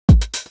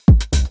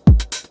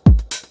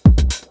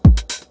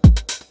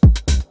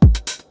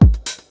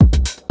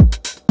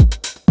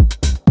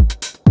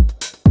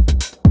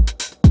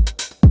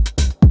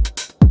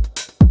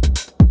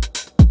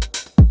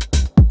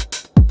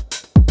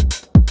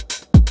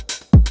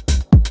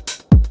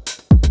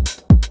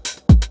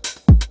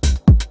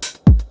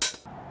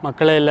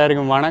மக்களே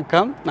எல்லாருக்கும்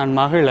வணக்கம். நான்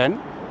மகிழன்.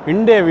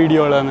 இந்திய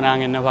வீடியோவில் வந்து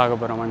நாங்கள் என்ன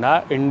பார்க்க போகிறோம்னா,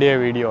 இந்திய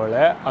வீடியோவில்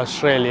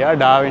ஆஸ்திரேலியா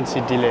டார்வின்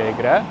சிட்டியில்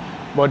இருக்கிற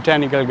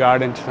பொட்டானிக்கல்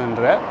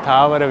கார்டன்ஸ்ன்ற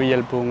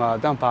தாவரவியல் பூங்காவை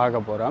தான்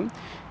பார்க்க போகிறோம்.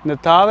 இந்த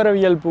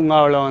தாவரவியல்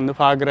பூங்காவில் வந்து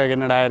பார்க்குறதுக்கு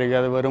என்னடா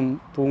இருக்குது, அது வெறும்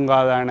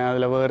பூங்கா தானே,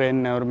 அதில் வேறு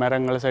என்ன ஒரு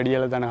மரங்கள்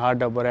செடிகளை தானே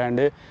காட்ட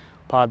போகிறேன்னு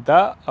பார்த்தா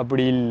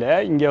அப்படி இல்லை.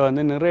 இங்கே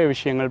வந்து நிறைய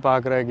விஷயங்கள்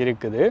பார்க்குறதுக்கு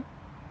இருக்குது.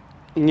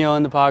 இங்கே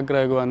வந்து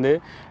பார்க்குறதுக்கு வந்து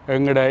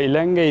எங்களோட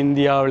இலங்கை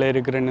இந்தியாவில்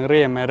இருக்கிற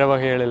நிறைய மர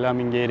வகைகள் எல்லாம்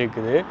இங்கே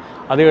இருக்குது.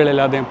 அதுகள்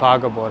எல்லாத்தையும்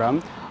பார்க்க போகிறோம்.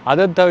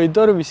 அதை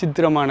தவிர்த்து ஒரு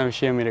விசித்திரமான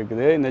விஷயம்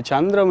இருக்குது. இந்த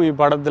சந்திரமுகி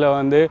படத்தில்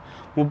வந்து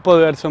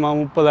 30 வருஷமாக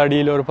 30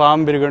 அடியில் ஒரு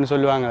பாம்பு இருக்குன்னு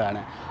சொல்லுவாங்க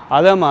தானே,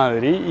 அதை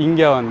மாதிரி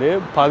இங்கே வந்து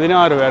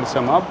 16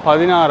 வருஷமாக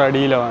 16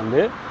 அடியில்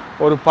வந்து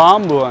ஒரு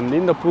பாம்பு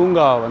வந்து இந்த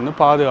பூங்காவை வந்து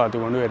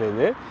பாதுகாத்து கொண்டு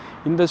வருது.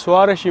 இந்த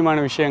சுவாரஸ்யமான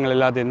விஷயங்கள்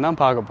எல்லாத்தையும்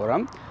தான் பார்க்க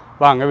போகிறோம்.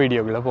 வாங்க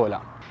வீடியோக்குள்ளே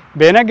போகலாம்.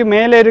 இப்போ எனக்கு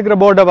மேலே இருக்கிற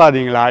போர்டை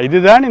பார்த்தீங்களா,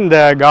 இதுதான் இந்த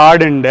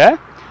கார்டன்ட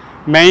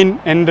மெயின்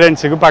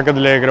என்ட்ரன்ஸுக்கு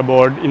பக்கத்தில் இருக்கிற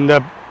போர்டு. இந்த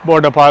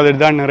போர்டை பார்த்துட்டு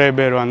தான் நிறைய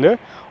பேர் வந்து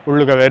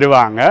உள்ளுக்க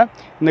வருவாங்க.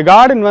 இந்த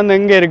கார்டன் வந்து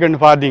எங்கே இருக்குதுன்னு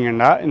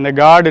பார்த்தீங்கன்னா, இந்த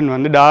கார்டன்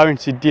வந்து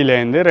டார்வின்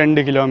சிட்டியிலேருந்து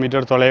 2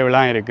 கிலோமீட்டர்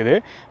தொலைவுலாம் இருக்குது.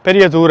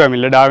 பெரிய தூரம்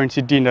இல்லை, டார்வின்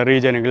சிட்டின்ற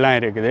ரீஜனுக்கெலாம்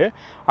இருக்குது.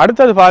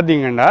 அடுத்தது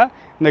பார்த்தீங்கன்னா,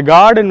 இந்த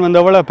கார்டன்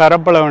வந்து எவ்வளோ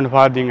பரப்பளவுன்னு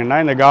பார்த்தீங்கன்னா,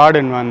 இந்த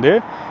கார்டன் வந்து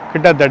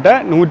கிட்டத்தட்ட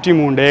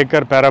 103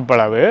 ஏக்கர்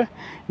பரப்பளவு.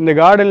 இந்த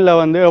கார்டனில்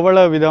வந்து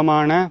எவ்வளோ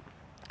விதமான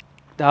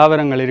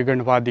தாவரங்கள்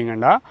இருக்குதுன்னு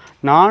பார்த்தீங்கன்னா,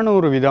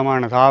 400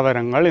 விதமான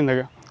தாவரங்கள் இந்த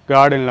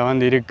கார்டனில்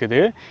வந்து இருக்குது.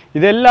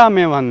 இது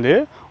எல்லாமே வந்து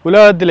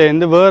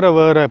உலகத்திலேருந்து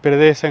வேறு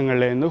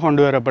பிரதேசங்கள்லேருந்து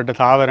கொண்டு வரப்பட்ட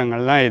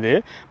தாவரங்கள் தான் இது.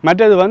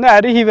 மற்றது வந்து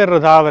அருகி வர்ற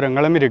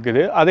தாவரங்களும்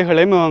இருக்குது.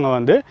 அதுகளையும் இவங்க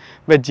வந்து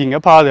வச்சிங்க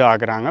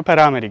பாதுகாக்கிறாங்க,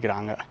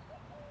 பராமரிக்கிறாங்க.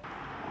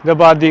 இதை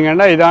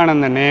பார்த்தீங்கன்னா இதான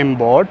அந்த நேம்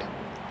போர்ட்.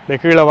 இந்த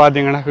கீழே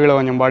பார்த்தீங்கன்னா கீழே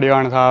கொஞ்சம்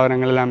படிவான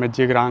தாவரங்கள் எல்லாம்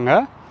வச்சுக்கிறாங்க.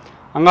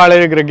 அங்கால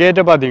இருக்கிற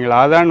கேட்டை பார்த்தீங்களா,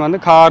 அதான் வந்து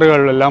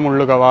கார்கள் எல்லாம்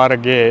உள்ளுக்க வார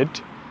கேட்.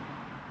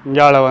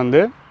 இங்கால வந்து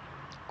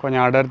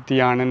கொஞ்சம்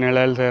அடர்த்தியான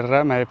நிழல்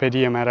தர்ற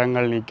பெரிய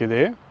மரங்கள்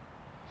நிற்குது.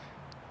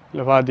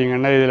 இதில்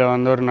பார்த்திங்கன்னா இதில்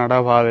வந்து ஒரு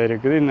நடபாதை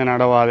இருக்குது. இந்த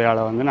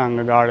நடபாதையால் வந்து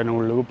நாங்கள் கார்டன்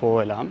உள்ளுக்கு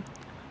போகலாம்.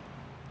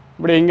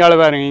 இப்படி இங்கால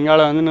பாருங்க,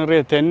 இங்கால வந்து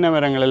நிறைய தென்னை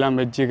மரங்கள் எல்லாம்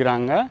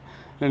வச்சுக்கிறாங்க.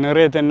 இல்லை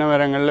நிறைய தென்னை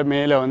மரங்களில்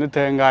மேலே வந்து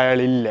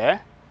தேங்காய்கள் இல்லை.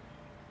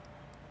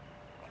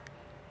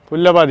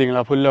 புல்லை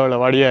பார்த்தீங்களா, புல்லை அவ்வளோ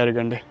வடியாக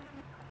இருக்குண்டு.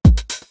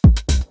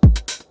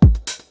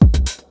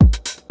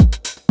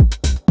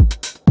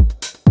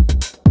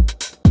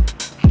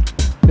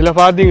 இதில்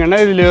பார்த்தீங்கன்னா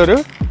இதில் ஒரு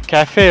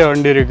கஃபே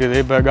ஒன்று இருக்குது.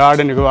 இப்போ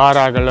கார்டனுக்கு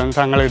வாராக்கள் வந்து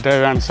தங்களுக்கு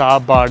தேவையான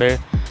சாப்பாடு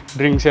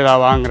ட்ரிங்க்ஸ்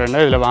ஏதாவது வாங்குறேன்னா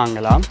இதில்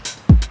வாங்கலாம்.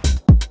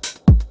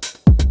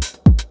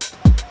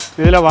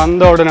 இதில்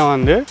வந்த உடனே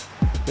வந்து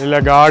இதில்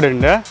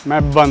கார்டன்ட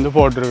மெப் வந்து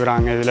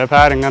போட்டிருக்குறாங்க. இதில்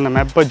பாருங்க, அந்த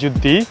மெப்பை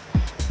சுற்றி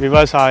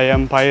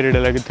விவசாயம்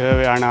பயிரிடலுக்கு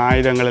தேவையான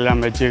ஆயுதங்கள்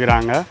எல்லாம்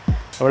வச்சுக்கிறாங்க.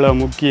 அவ்வளோ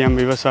முக்கியம்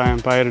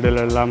விவசாயம்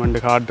பயிரிடல் எல்லாம்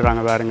வந்து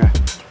காட்டுறாங்க பாருங்க.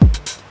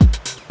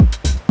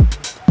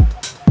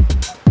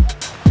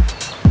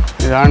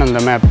 இதான் அந்த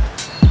மேப்.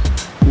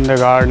 இந்த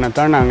கார்டனை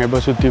தான் நாங்கள் இப்போ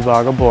சுற்றி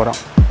பார்க்க போகிறோம்.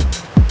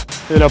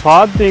 இதில்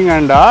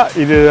பார்த்தீங்கன்னா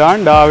இதுதான்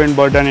டார்வின்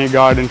பொட்டானிக்கல்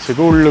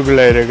கார்டன்ஸுக்கு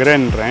உள்ளுக்குள்ளே இருக்கிற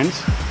என்ட்ரன்ஸ்.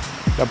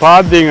 இதில்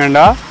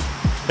பார்த்தீங்கன்னா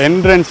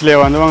என்ட்ரன்ஸ்லேயே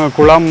வந்து அவங்க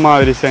குளம்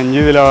மாதிரி செஞ்சு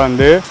இதில்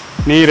வந்து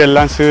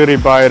நீரெல்லாம் சீறி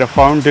பாயிற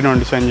ஃபவுண்டன்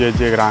ஒன்று செஞ்சு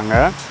வச்சுக்கிறாங்க.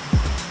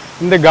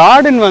 இந்த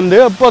கார்டன் வந்து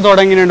எப்போ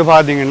தொடங்கினு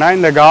பார்த்தீங்கன்னா,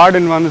 இந்த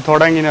கார்டன் வந்து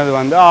தொடங்கினது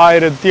வந்து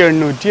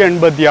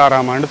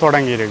 1886ஆம் ஆண்டு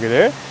தொடங்கி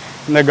இருக்குது.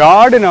 இந்த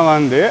கார்டனை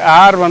வந்து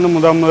யார் வந்து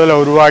முதல்ல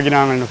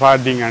உருவாக்கினாங்கன்னு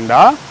பார்த்தீங்கன்னா,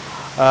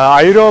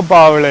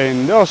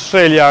 ஐரோப்பாவிலேருந்து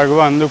ஆஸ்திரேலியாவுக்கு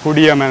வந்து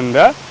குடியமர்ந்த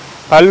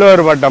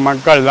பல்வேறுபட்ட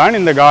மக்கள் தான்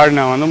இந்த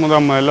கார்டனை வந்து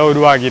முதல்ல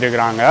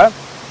உருவாக்கியிருக்கிறாங்க.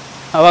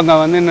 அவங்க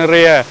வந்து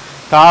நிறைய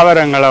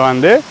தாவரங்களை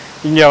வந்து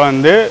இங்கே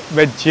வந்து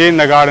வச்சு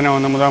இந்த கார்டனை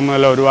வந்து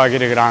முதல்ல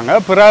உருவாக்கியிருக்கிறாங்க.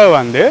 பிறகு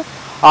வந்து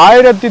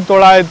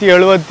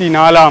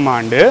 1974ஆம்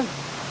ஆண்டு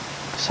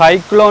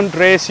சைக்ளோன்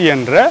ட்ரேசி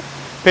என்ற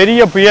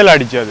பெரிய புயல்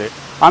அடித்தது.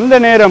 அந்த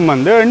நேரம்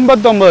வந்து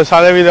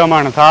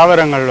 89%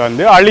 தாவரங்கள்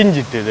வந்து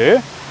அழிஞ்சிட்டுது.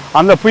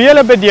 அந்த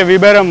புயலை பற்றிய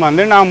விவரம்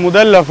வந்து நான்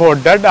முதல்ல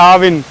போட்ட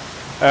டார்வின்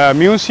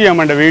மியூசியம்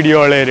என்ற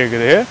வீடியோவில்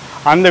இருக்குது.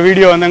 அந்த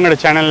வீடியோ வந்து எங்களோட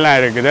சேனல்லாம்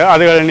இருக்குது,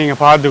 அதுகளை நீங்கள்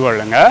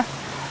பார்த்துக்கொள்ளுங்க.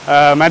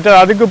 மற்ற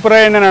அதுக்கு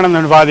பிறகு என்ன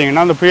நடந்ததுன்னு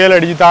பார்த்தீங்கன்னா, அந்த புயல்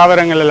அடித்து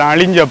தாவரங்கள் எல்லாம்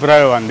அழிஞ்ச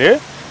பிறகு வந்து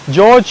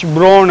ஜார்ஜ்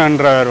ப்ரோன்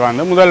என்றவர்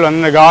வந்து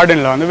வந்து இந்த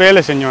கார்டனில் வந்து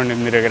வேலை செஞ்சு கொண்டு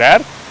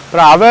இருந்திருக்கிறார்.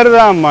 அப்புறம் அவர்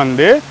தான்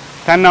வந்து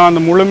தன்னை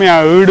வந்து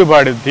முழுமையாக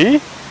ஈடுபடுத்தி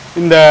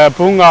இந்த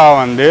பூங்காவை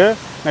வந்து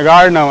இந்த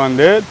கார்டனை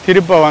வந்து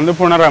திருப்ப வந்து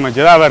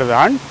புனரமைச்சது அவர்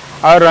தான்.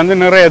 அவர் வந்து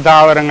நிறைய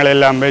தாவரங்கள்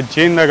எல்லாம் வச்சு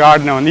இந்த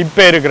கார்டனை வந்து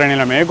இப்போ இருக்கிற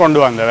நிலைமையை கொண்டு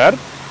வந்தவர்.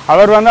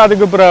 அவர் வந்து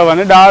அதுக்கு பிறகு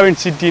வந்து டார்வின்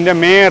சிட்டின்ற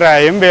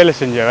மேயராயும் வேலை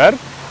செஞ்சவர்.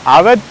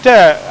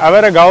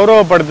 அவரை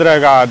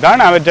கௌரவப்படுத்துறதுக்காக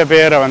தான் அவற்றை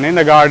பேரை வந்து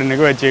இந்த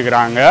கார்டனுக்கு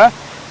வச்சுக்கிறாங்க.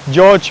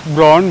 George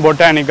brown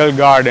botanical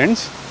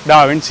gardens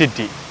Darwin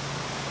city.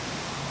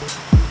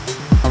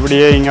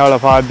 அப்படியே இங்கால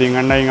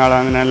பார்த்தீங்கன்னா இங்கால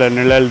வந்து நல்ல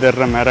நிழல்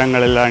தர்ற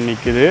மரங்கள் எல்லாம்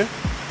நிற்குது.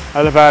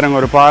 அதில்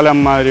பாருங்க ஒரு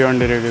பாலம் மாதிரி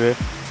ஒன்று இருக்குது.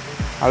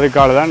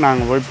 அதுக்காக தான்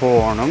நாங்கள் போய்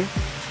போகணும்.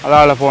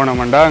 அதால்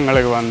போனோம்னா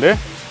எங்களுக்கு வந்து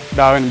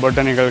டார்வின்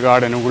பொட்டானிக்கல்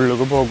கார்டனுக்கு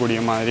உள்ளுக்கு போகக்கூடிய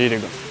மாதிரி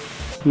இருக்கும்.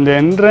 இந்த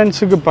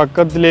என்ட்ரன்ஸுக்கு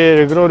பக்கத்திலே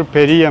இருக்கிற ஒரு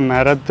பெரிய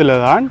மரத்தில்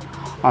தான்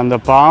அந்த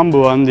பாம்பு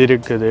வந்து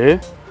இருக்குது.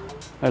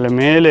 அதில்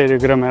மேலே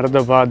இருக்கிற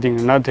மரத்தை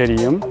பார்த்தீங்கன்னா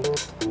தெரியும்.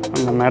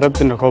 அந்த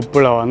மரத்தின்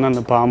கொப்பில் வந்து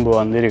அந்த பாம்பு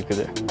வந்து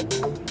இருக்குது.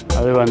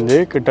 அது வந்து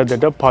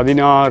கிட்டத்தட்ட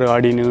 16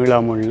 அடி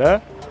நீளமுள்ள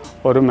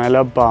ஒரு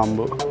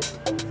மலைப்பாம்பு.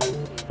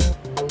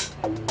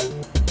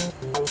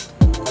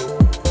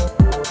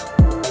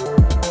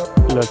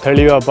 இல்லை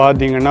தெளிவாக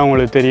பார்த்தீங்கன்னா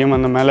உங்களுக்கு தெரியும்,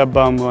 அந்த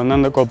மலைப்பாம்பு வந்து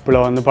அந்த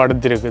கொப்பில் வந்து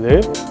படுத்திருக்குது.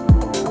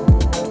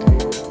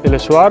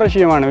 இதில்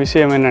சுவாரஸ்யமான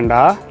விஷயம்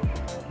என்னென்னா,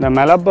 இந்த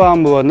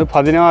மலைப்பாம்பு வந்து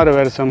 16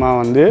 வருஷமாக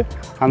வந்து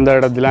அந்த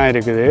இடத்துலாம்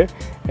இருக்குது.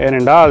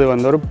 ஏனெண்டா அது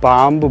வந்து ஒரு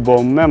பாம்பு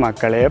பொம்மை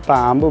மக்களே,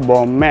 பாம்பு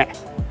பொம்மை.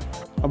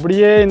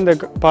 அப்படியே இந்த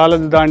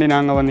பாலத்தை தாண்டி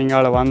நாங்கள் வந்து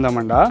இங்கால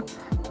வந்தோம்டா,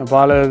 இந்த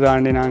பாலத்தை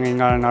தாண்டி நாங்கள்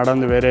இங்கால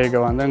நடந்து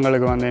விரைக்க வந்து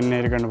எங்களுக்கு வந்து என்ன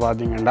இருக்குன்னு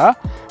பார்த்தீங்கன்னா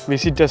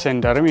விசிட்டர்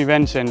சென்டரும்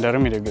இவெண்ட்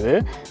சென்டரும் இருக்குது.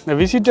 இந்த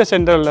விசிட்டர்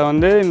சென்டரில்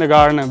வந்து இந்த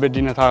கார்டனை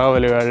பற்றின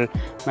தகவல்கள்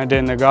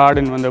மற்ற இந்த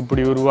கார்டன் வந்து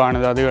எப்படி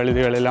உருவானது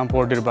இதுகள் எல்லாம்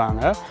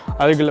போட்டிருப்பாங்க.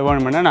 அதுக்குள்ளே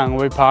வேணுமென்னா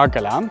நாங்கள் போய்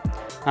பார்க்கலாம்.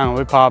 நாங்கள்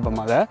போய்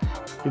பார்ப்போம் அதை.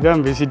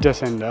 இதுதான் விசிட்டர்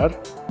சென்டர்.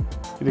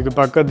 இதுக்கு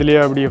பக்கத்துலேயே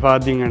அப்படியே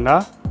பார்த்தீங்கன்னா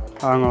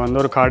அவங்க வந்து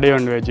ஒரு கடை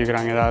ஒன்று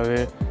வச்சுக்கிறாங்க. ஏதாவது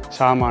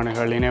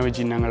சாமான்கள் நினைவு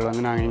சின்னங்கள்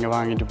வந்து நாங்கள் இங்கே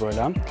வாங்கிட்டு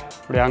போகலாம்.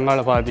 அப்படி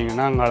அங்கால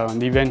பார்த்தீங்கன்னா அங்கால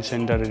வந்து இவெண்ட்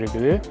சென்டர்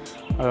இருக்குது.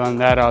 அது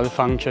வந்து யாராவது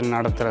ஃபங்க்ஷன்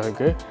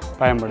நடத்துகிறதுக்கு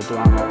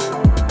பயன்படுத்துவாங்க.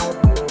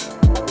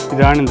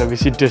 இதான் இந்த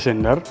விசிட்டர்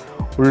சென்டர்.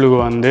 உள்ளுக்கு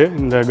வந்து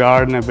இந்த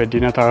கார்டனை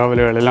பற்றின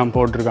தகவல்கள் எல்லாம்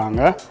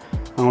போட்டிருக்காங்க.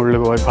 நாங்கள்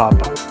உள்ளுக்கு போய்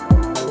பார்ப்போம்.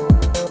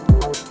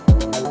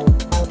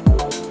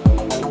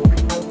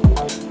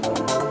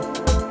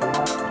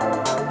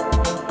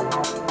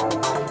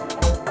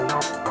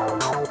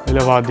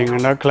 இதில்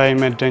பார்த்தீங்கன்னா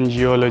கிளைமேட் அண்ட்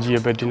ஜியோலஜியை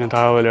பற்றின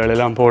தகவல்கள்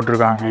எல்லாம்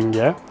போட்டிருக்காங்க.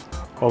 இங்கே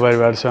ஒவ்வொரு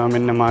வருஷம்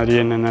என்ன மாதிரி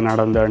என்னென்ன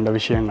நடந்த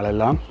விஷயங்கள்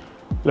எல்லாம்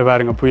இல்லை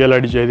பாருங்கள், புயல்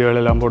அடித்த இதுகள்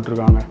எல்லாம்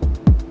போட்டிருக்காங்க.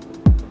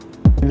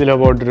 இதில்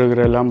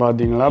போட்டிருக்கிற எல்லாம்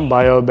பார்த்தீங்கன்னா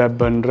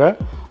பயோபெப்ன்ற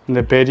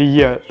இந்த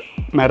பெரிய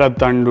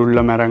மரத்தண்டு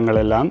உள்ள மரங்கள்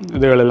எல்லாம்,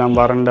 இதுகளெல்லாம்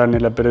வறண்ட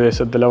நில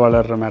பிரதேசத்தில்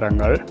வளர்கிற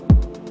மரங்கள்.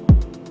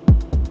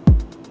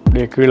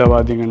 அப்படியே கீழே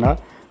பார்த்தீங்கன்னா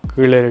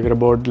கீழே இருக்கிற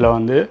போட்டில்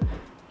வந்து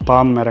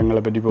பாம்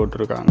மரங்களை பற்றி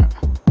போட்டிருக்காங்க.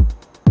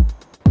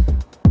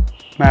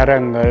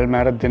 மரங்கள்,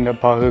 மரத்தின்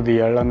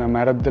பகுதிகள், அந்த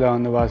மரத்தில்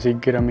வந்து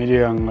வசிக்கிற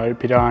மிருகங்கள்,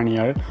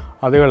 பிராணிகள்,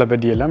 அதுகளை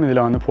பற்றியெல்லாம்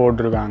இதில் வந்து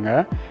போட்டிருக்காங்க.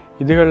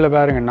 இதுகளில்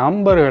பாருங்கள்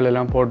நம்பர்கள்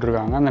எல்லாம்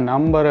போட்டிருக்காங்க. அந்த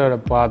நம்பர்களை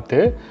பார்த்து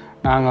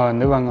நாங்கள்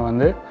வந்து இவங்க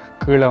வந்து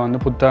கீழே வந்து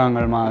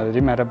புத்தகங்கள்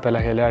மாதிரி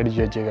மரப்பலகையில்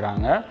அடித்து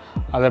வச்சுக்கிறாங்க.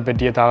 அதை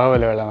பற்றிய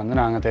தகவல்களை வந்து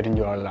நாங்கள்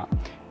தெரிஞ்சு கொள்ளலாம்.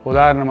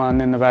 உதாரணமாக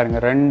வந்து இந்த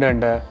பாருங்கள்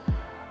 2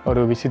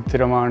 ஒரு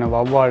விசித்திரமான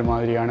வவ்வால்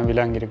மாதிரியான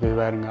விலங்கு இருக்குது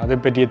பாருங்கள். அதை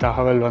பற்றிய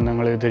தகவல் வந்து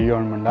எங்களுக்கு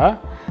தெரியணுமெண்டா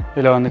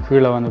இதில் வந்து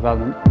கீழே வந்து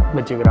பார்த்து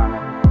வச்சுக்கிறாங்க.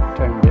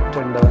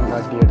 2 வந்து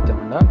காட்டி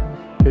எடுத்தோம்னா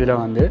இதில்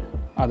வந்து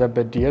அதை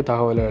பற்றிய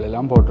தகவல்கள்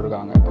எல்லாம்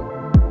போட்டிருக்காங்க.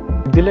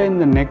 இதில்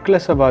இந்த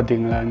நெக்லஸை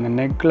பார்த்தீங்களா, இந்த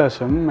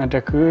நெக்லஸும்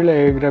மற்ற கீழே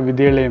இருக்கிற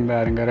விதிகளையும்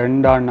பாருங்க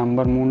 2ஆம்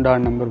நம்பர்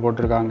 3ஆம் நம்பர்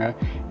போட்டிருக்காங்க.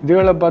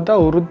 இதுகளை பார்த்தா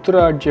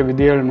உருத்திராட்சிய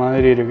விதிகள்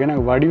மாதிரி இருக்குது.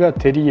 எனக்கு வடிவாக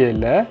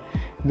தெரியல.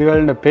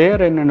 இதுகளோட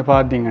பேர் என்னென்னு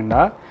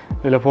பார்த்தீங்கன்னா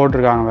இதில்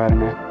போட்டிருக்காங்க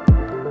பாருங்க,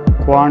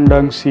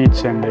 குவாண்டம்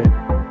சீட்ஸ் அண்டு.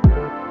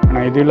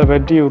 ஆனால் இதில்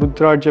பற்றி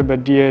உருத்திராட்சியை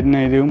பற்றி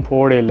என்ன இதுவும்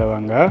போட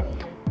இல்லைவாங்க.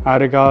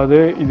 யாருக்காவது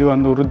இது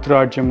வந்து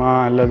உருத்திராட்சமா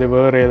அல்லது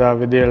வேறு ஏதாவது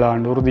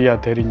விதைகளான்னு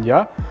உறுதியாக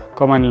தெரிஞ்சால்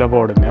கமெண்டில்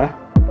போடுங்க.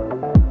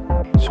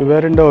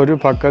 சுவருண்ட ஒரு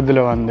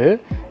பக்கத்தில் வந்து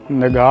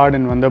இந்த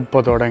கார்டன் வந்து இப்போ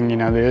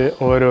தொடங்கினது,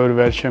 ஒரு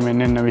வருஷம்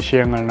என்னென்ன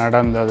விஷயங்கள்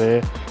நடந்தது,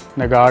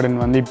 இந்த கார்டன்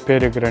வந்து இப்போ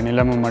இருக்கிற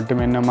நிலைமை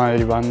மட்டும் என்ன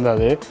மாதிரி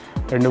வந்தது,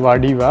 2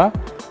 வடிவாக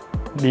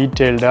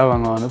டீட்டெயில்டாக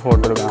அவங்க வந்து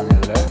போட்டிருக்காங்க.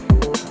 இதில்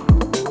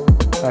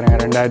பாருங்க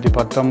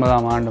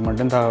 2019ஆம் ஆண்டு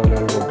மட்டும்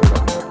தகவல்கள் போட்டிருக்காங்க.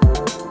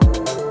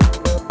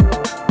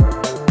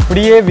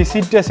 அப்படியே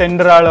விசிட்டர்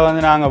சென்டரால்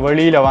வந்து நாங்கள்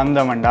வெளியில்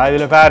வந்தோம்டா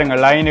இதில்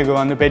பாருங்கள் லைனுக்கு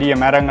வந்து பெரிய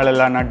மரங்கள்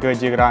எல்லாம் நட்டு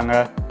வச்சுக்கிறாங்க.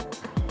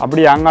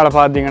 அப்படி அங்கால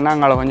பார்த்தீங்கன்னா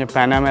அங்கால கொஞ்சம்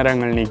பனை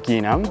மரங்கள்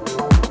நிற்கினோம்.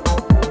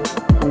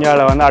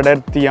 இங்கால வந்து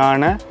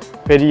அடர்த்தியான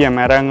பெரிய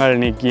மரங்கள்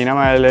நிற்கினோம்.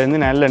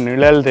 அதுலேருந்து நல்ல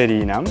நிழல்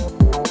தெரியணும்.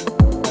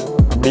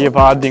 அப்படியே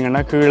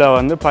பார்த்தீங்கன்னா கீழே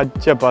வந்து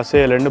பச்சை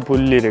பசையிலேருந்து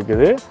புல்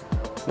இருக்குது.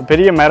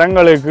 பெரிய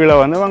மரங்களுக்கு கீழே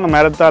வந்து அவங்க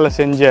மரத்தால்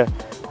செஞ்ச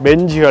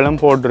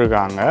பெஞ்சுகளும்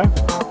போட்டிருக்காங்க.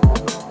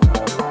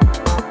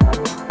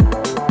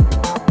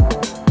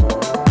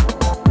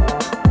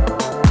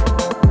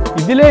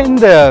 இதில்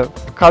இந்த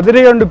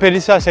கதிரை ஒன்று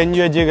பெருசாக செஞ்சு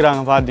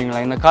வச்சுக்கிறாங்க பார்த்தீங்களா.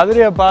 இந்த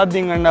கதிரையை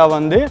பார்த்தீங்கன்னா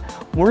வந்து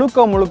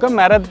முழுக்க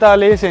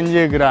மரத்தாலே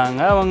செஞ்சுக்கிறாங்க.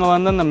 அவங்க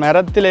வந்து அந்த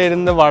மரத்தில்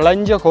இருந்த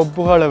வளைஞ்ச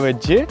கொப்புகளை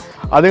வச்சு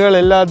அதுகள்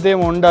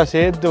எல்லாத்தையும் ஒன்றா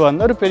சேர்த்து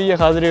வந்து ஒரு பெரிய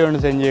கதிரை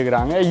ஒன்று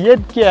செஞ்சுக்கிறாங்க.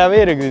 இயற்கையாகவே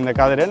இருக்குது இந்த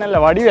கதிரை, நல்ல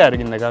வடிவாக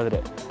இருக்குது இந்த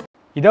கதிரை.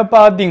 இதை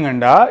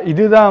பார்த்தீங்கன்னா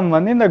இதுதான்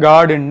வந்து இந்த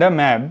கார்டன்ட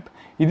மேப்.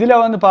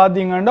 இதில் வந்து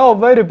பார்த்தீங்கன்னா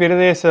ஒவ்வொரு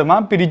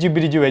பிரதேசமாக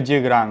பிரித்து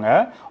வச்சுக்கிறாங்க.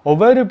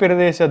 ஒவ்வொரு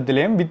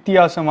பிரதேசத்துலேயும்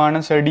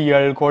வித்தியாசமான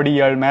செடிகள்,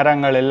 கொடிகள்,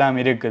 மரங்கள் எல்லாம்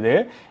இருக்குது.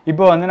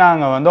 இப்போ வந்து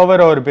நாங்கள் வந்து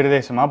ஒவ்வொரு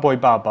பிரதேசமாக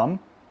போய் பார்ப்போம்.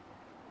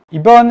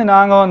 இப்போ வந்து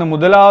நாங்கள் வந்து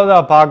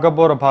முதலாவதாக பார்க்க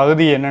போகிற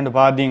பகுதி என்னென்னு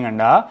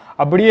பார்த்தீங்கன்னா,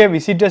 அப்படியே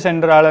விசிட்டர்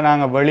சென்டரால்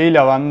நாங்கள்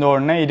வெளியில்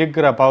வந்தோடனே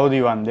இருக்கிற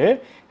பகுதி வந்து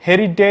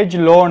ஹெரிட்டேஜ்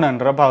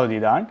லோன்ன்ற பகுதி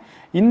தான்.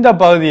 இந்த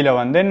பகுதியில்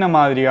வந்து என்ன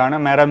மாதிரியான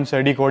மரம்,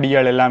 செடி,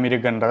 கொடிகள் எல்லாம்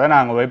இருக்குன்றதை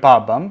நாங்கள் போய்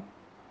பார்ப்போம்.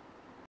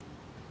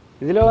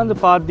 இதில் வந்து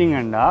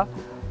பார்த்தீங்கன்னா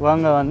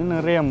இவங்க வந்து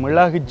நிறைய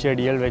மிளகு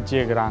செடிகள்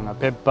வச்சுருக்கிறாங்க,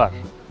 பெப்பர்.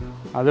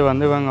 அது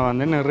வந்து இவங்க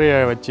வந்து நிறைய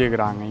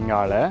வச்சுருக்கிறாங்க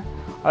இங்கால.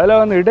 அதில்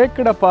வந்து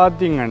இடைக்கிட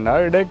பார்த்தீங்கன்னா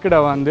இடைக்கிட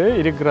வந்து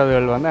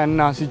இருக்கிறதுகள் வந்து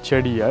அன்னாசி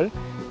செடிகள்.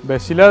 இப்போ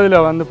சிலதில்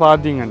வந்து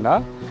பார்த்தீங்கன்னா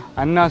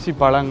அன்னாசி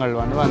பழங்கள்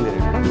வந்து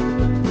வந்துருக்கு.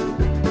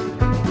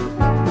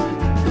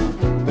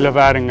 இதில்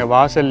பாருங்க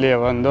வாசல்லையே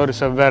வந்து ஒரு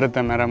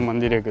செவ்வாரத்த மரம்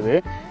வந்து இருக்குது.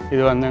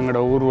 இது வந்து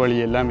எங்களோட ஊர் வழி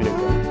எல்லாம்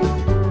இருக்குது.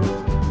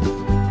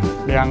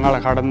 இப்படி அங்கால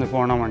கடந்து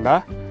போனோம்டா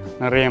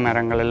நிறைய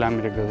மரங்கள் எல்லாம்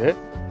இருக்குது.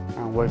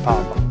 நாங்கள் போய்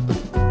பார்ப்போம்.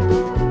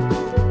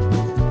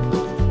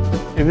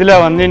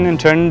 இதில் வந்து இன்னும்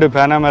 2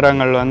 பனை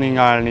மரங்கள் வந்து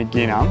இங்கே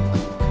நிற்கினா.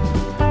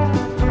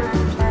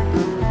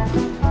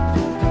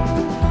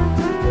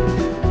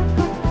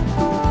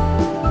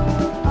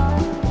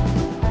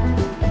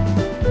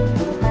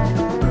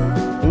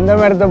 இந்த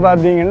மரத்தை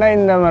பார்த்தீங்கன்னா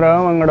இந்த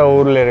மரம் எங்களோட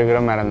ஊரில்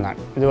இருக்கிற மரம் தான்.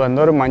 இது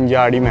வந்து ஒரு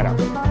மஞ்சாடி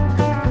மரம்.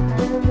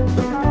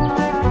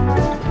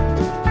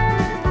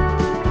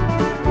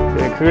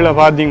 கீழே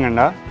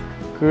பார்த்தீங்கன்னா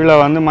கீழே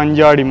வந்து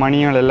மஞ்சாடி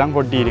மணிகள் எல்லாம்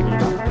கொட்டி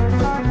இருக்கீங்க.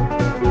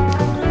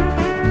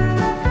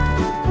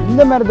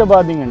 இந்த மரத்தை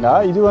பார்த்தீங்கன்னா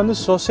இது வந்து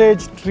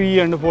சொசேஜ்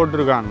ட்ரீன்னு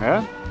போட்டிருக்காங்க.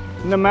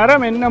 இந்த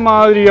மரம் என்ன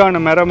மாதிரியான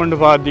மரம்னு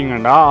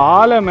பார்த்தீங்கன்னா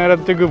ஆல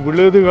மரத்துக்கு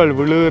விழுதுகள்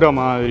விழுகிற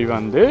மாதிரி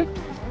வந்து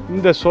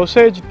இந்த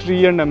சொசேஜ் ட்ரீ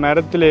என்ற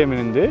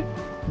மரத்திலேருந்து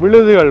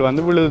விழுதுகள்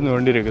வந்து விழுந்து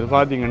கொண்டு இருக்குது.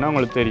 பார்த்தீங்கன்னா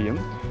உங்களுக்கு தெரியும்.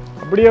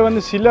 அப்படியே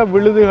வந்து சில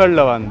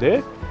விழுதுகளில் வந்து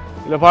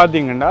இதில்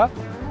பார்த்தீங்கன்னா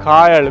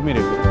காயாலும்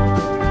இருக்குது.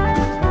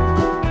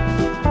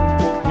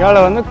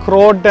 இதில் வந்து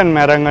குரோட்டன்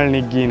மரங்கள்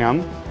நிற்கினம்.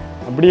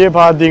 அப்படியே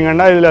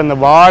பார்த்தீங்கன்னா இதில் அந்த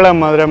வாழை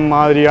மரம்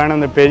மாதிரியான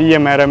அந்த பெரிய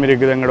மரம்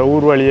இருக்குது, எங்களோட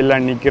ஊர்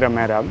வழியெல்லாம் நிற்கிற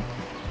மரம்.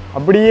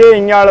 அப்படியே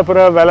இங்கால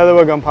புற வலது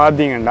பக்கம்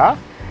பார்த்தீங்கன்னா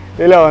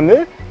இதில் வந்து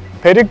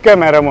பெருக்க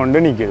மரம்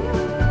ஒன்று நிற்கிது.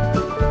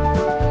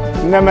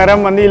 இந்த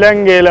மரம் வந்து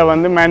இலங்கையில்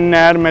வந்து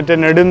மன்னார் மற்ற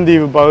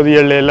நெடுந்தீவு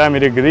பகுதிகளில் எல்லாம்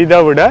இருக்குது.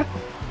 இதை விட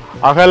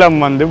அகலம்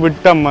வந்து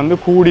விட்டம் வந்து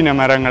கூடின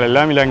மரங்கள்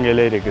எல்லாம்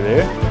இலங்கையில் இருக்குது.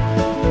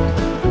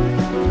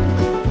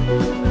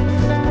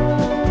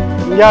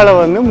 இங்கால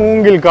வந்து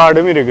மூங்கில்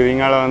காடும் இருக்குது.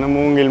 இங்கால வந்து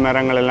மூங்கில்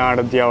மரங்கள் எல்லாம்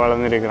அடர்த்தியாக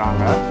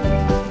வளர்ந்துருக்கிறாங்க.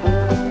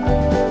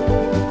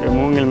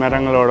 மூங்கில்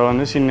மரங்களோட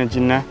வந்து சின்ன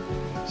சின்ன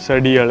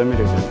செடிகளும்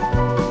இருக்குது.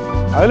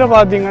 அதில்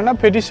பார்த்தீங்கன்னா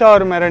பெருசாக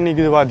ஒரு மரம்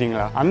நிற்குது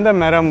பார்த்தீங்களா, அந்த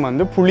மரம்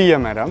வந்து புளிய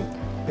மரம்.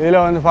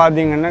 இதில் வந்து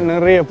பார்த்தீங்கன்னா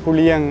நிறைய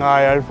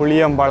புளியங்காயால்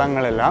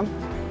புளியம்பழங்கள் எல்லாம்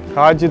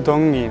காய்ச்சி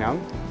தொங்கினோம்.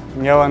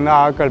 இங்கே வந்து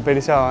ஆக்கள்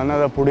பெருசாக வந்து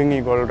அதை பிடுங்கி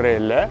கொள்றே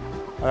இல்லை.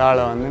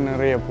 அதால் வந்து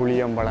நிறைய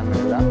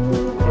புளியம்பழங்கள் எல்லாம்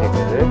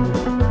இருக்குது.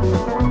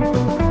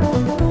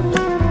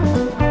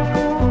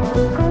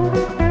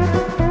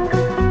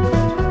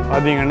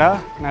 பார்த்தீங்கன்னா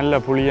நல்ல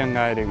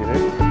புளியங்காய் இருக்குது.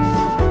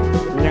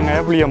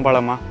 புளியங்காயா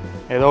புளியம்பழமா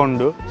ஏதோ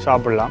உண்டு,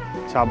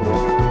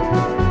 சாப்பிடுவோம்.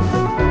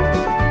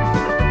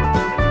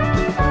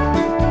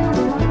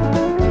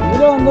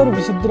 இதில் வந்து ஒரு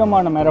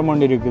விசித்திரமான மரம்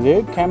ஒன்று இருக்குது,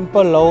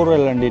 கேம்பர்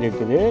லௌரல் ஒன்று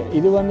இருக்குது.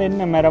 இது வந்து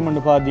என்ன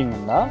மரம்னு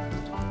பார்த்தீங்கன்னா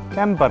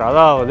கேம்பர்,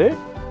 அதாவது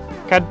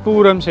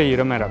கற்பூரம்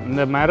செய்கிற மரம்.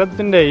 இந்த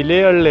மரத்தின்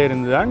இலைகளில்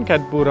இருந்து தான்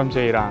கற்பூரம்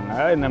செய்கிறாங்க.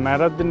 இந்த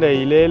மரத்தின்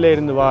இலையில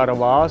இருந்து வர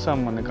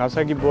வாசம் வந்து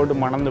கசக்கி போட்டு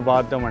மணந்து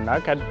பார்த்தோம்னா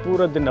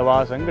கற்பூரத்தின்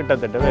வாசம்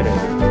கிட்டத்தட்ட வேறு.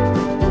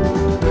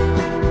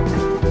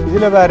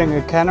 இதில்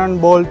பாருங்க கேனன்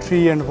பால்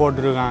ட்ரீன்னு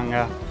போட்டிருக்காங்க.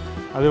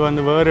 அது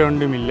வந்து வேறு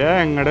ஒன்றும் இல்லை,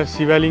 எங்களோட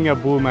சிவலிங்க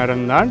பூ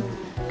மரம் தான்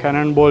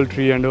கேனன் பால்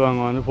ட்ரீன்னு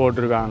அவங்க வந்து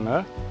போட்டிருக்காங்க.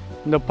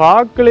 இந்த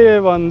பார்க்கலையே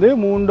வந்து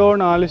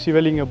 3-4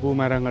 சிவலிங்க பூ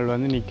மரங்கள்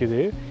வந்து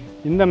நிற்குது.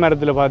 இந்த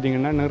மரத்தில்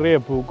பார்த்தீங்கன்னா நிறைய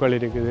பூக்கள்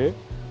இருக்குது,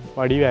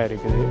 வடிவாக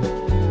இருக்குது.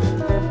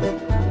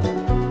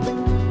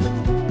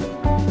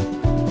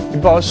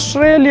 இப்போ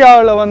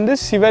ஆஸ்திரேலியாவில் வந்து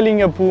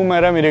சிவலிங்க பூ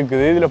மரம்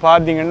இருக்குது. இதில்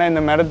பார்த்தீங்கன்னா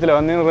இந்த மரத்தில்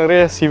வந்து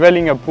நிறைய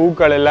சிவலிங்க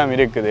பூக்கள் எல்லாம்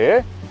இருக்குது.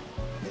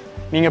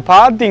 நீங்கள்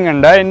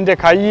பார்த்தீங்கன்னா இந்த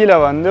கையில்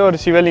வந்து ஒரு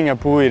சிவலிங்க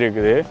பூ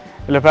இருக்குது.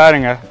 இதில்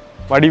பாருங்க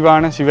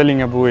வடிவான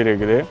சிவலிங்க பூ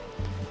இருக்குது.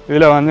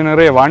 இதில் வந்து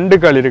நிறைய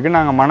வண்டுகள் இருக்குது.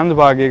 நாங்கள் மணந்து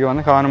பார்க்க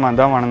வந்து கவனமாக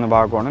தான் மணந்து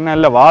பார்க்கணும்.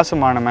 நல்ல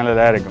வாசமான மேலே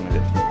தான் இருக்கும்.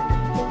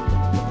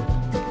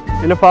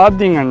 இதில்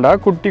பார்த்தீங்கன்னா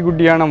குட்டி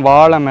குட்டியான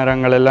வாழை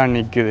மரங்கள் எல்லாம்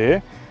நிற்குது.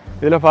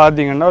 இதில்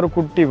பார்த்தீங்கன்னா ஒரு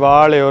குட்டி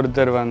வாழை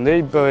ஒருத்தர் வந்து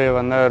இப்போவே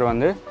வந்து அவர்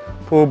வந்து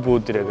பூ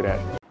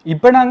பூத்திருக்கிறார்.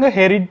 இப்போ நாங்கள்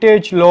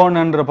ஹெரிட்டேஜ்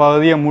லோன்ன்ற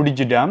பகுதியை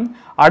முடிச்சிட்டோம்.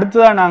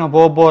 அடுத்ததாக நாங்கள்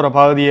போகிற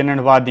பகுதி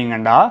என்னென்னு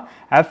பார்த்தீங்கன்னா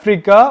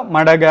ஆஃப்ரிக்கா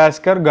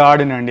மடகாஸ்கர்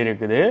கார்டன் அண்டு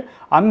இருக்குது.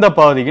 அந்த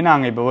பகுதிக்கு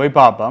நாங்கள் இப்போ போய்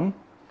பார்ப்போம்.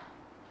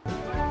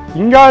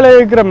 இங்கால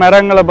இருக்கிற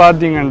மரங்களை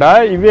பார்த்தீங்கன்னா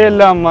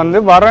இவையெல்லாம் வந்து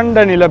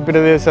வறண்ட நில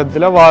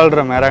பிரதேசத்தில்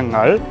வாழ்கிற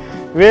மரங்கள்.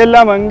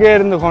 இவையெல்லாம் எங்கே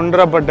இருந்து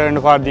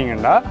கொண்டுறப்பட்டன்னு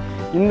பார்த்தீங்கன்னா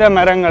இந்த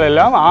மரங்கள்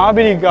எல்லாம்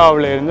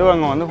ஆப்பிரிக்காவில் இருந்து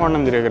அவங்க வந்து கொண்டு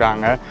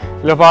வந்துருக்கிறாங்க.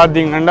 இதில்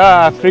பார்த்தீங்கன்னா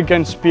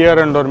ஆஃப்ரிக்கன்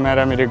ஸ்பியர்ன்ற ஒரு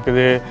மரம்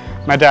இருக்குது,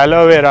 மற்ற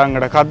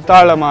அலோவேராங்கட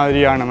கத்தாழை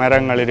மாதிரியான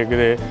மரங்கள்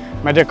இருக்குது,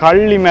 மற்ற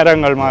கள்ளி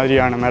மரங்கள்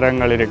மாதிரியான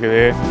மரங்கள்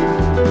இருக்குது.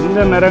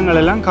 இந்த மரங்கள்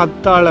எல்லாம்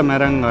கத்தாழை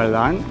மரங்கள்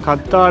தான்.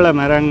 கத்தாழை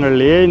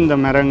மரங்கள்லேயே இந்த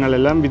மரங்கள்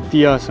எல்லாம்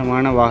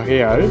வித்தியாசமான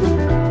வகையால்.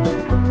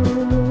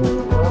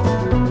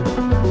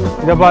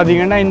 இதை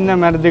பார்த்தீங்கன்னா இந்த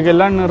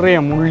மரத்துக்கெல்லாம் நிறைய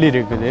முள்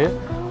இருக்குது.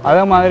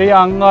 அதே மாதிரி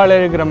அங்கால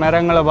இருக்கிற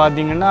மரங்களை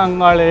பார்த்தீங்கன்னா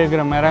அங்கால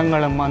இருக்கிற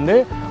மரங்களும் வந்து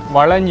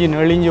வளைஞ்சி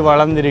நெளிஞ்சு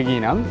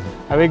வளர்ந்துருக்கீங்கன்னா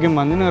அவைக்கும்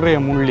வந்து நிறைய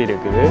முள்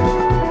இருக்குது.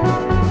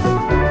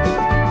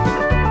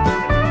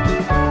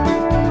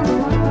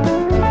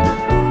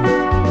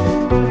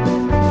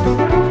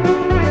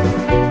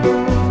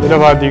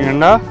 இதில்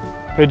பார்த்தீங்கன்னா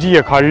பெரிய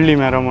கள்ளி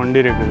மரம்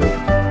ஒன்று இருக்குது.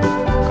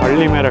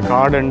 கள்ளி மர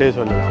காடுன்றே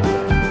சொல்லலாம்.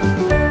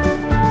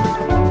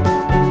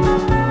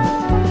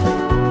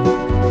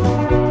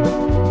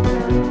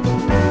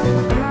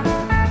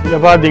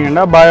 இதில்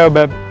பார்த்தீங்கன்னா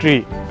பயோபேப்ட்ரி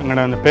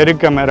எங்களோட அந்த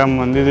பெருக்க மரம்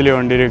வந்து இதில்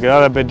ஒன்று இருக்குது.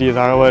 அதை பற்றிய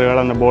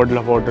தகவல்கள் அந்த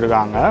போர்டில்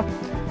போட்டிருக்காங்க.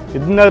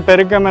 இந்த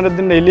பெருக்க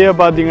மரத்தின் இலையை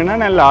பார்த்தீங்கன்னா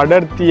நல்ல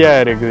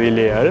அடர்த்தியாக இருக்குது.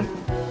 இலைகள்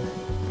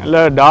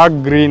நல்ல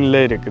டார்க்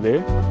க்ரீனில் இருக்குது.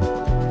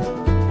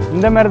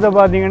 இந்த மரத்தை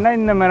பார்த்தீங்கன்னா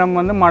இந்த மரம்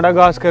வந்து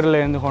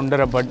மடகாஸ்கர்லேருந்து கொண்டு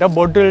வரப்பட்ட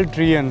பொட்டில்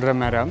ட்ரீ என்ற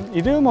மரம்.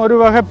 இதுவும் ஒரு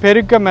வகை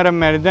பெருக்க மரம்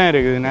மாதிரி தான்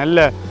இருக்குது.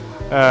 நல்ல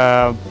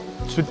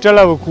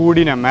சுற்றளவு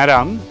கூடின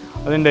மரம்.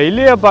 அதுண்ட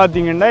இலையை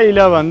பார்த்தீங்கன்னா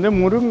இலை வந்து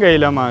முருங்கை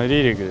இலை மாதிரி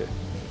இருக்குது.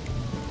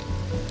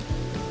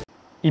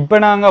 இப்போ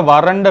நாங்கள்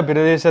வறண்ட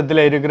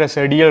பிரதேசத்தில் இருக்கிற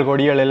செடிகள்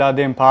கொடிகள்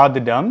எல்லாத்தையும்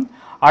பார்த்துட்டோம்.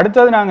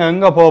 அடுத்தது நாங்கள்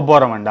எங்கே போக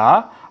போகிறோம்டா,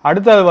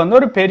 அடுத்தது வந்து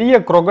ஒரு பெரிய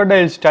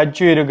crocodile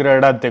ஸ்டாச்சு இருக்கிற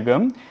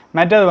இடத்துக்கும்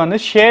மற்றது வந்து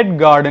ஷேட்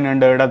கார்டன்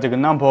என்ற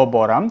இடத்துக்கும் தான் போக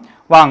போகிறோம்.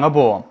 வாங்க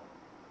போவோம்.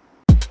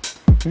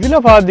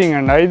 இதில்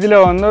பார்த்தீங்கன்னா இதில்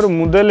வந்து ஒரு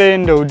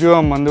முதலேன்ற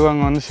உருவம் வந்து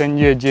அவங்க வந்து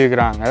செஞ்சு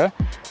வச்சுருக்கிறாங்க.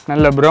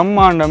 நல்ல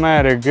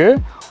பிரம்மாண்டமாக இருக்குது.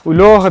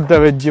 உலோகத்தை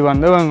வச்சு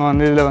வந்து அவங்க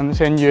வந்து இதில் வந்து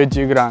செஞ்சு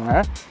வச்சுக்கிறாங்க.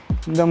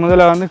 இந்த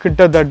முதல்ல வந்து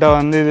கிட்டத்தட்ட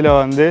வந்து இதில்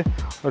வந்து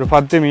ஒரு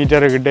 10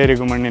 மீட்டருக்கிட்ட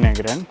இருக்குமென்னு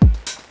நினைக்கிறேன்.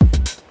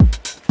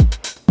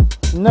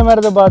 இந்த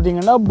மரத்தை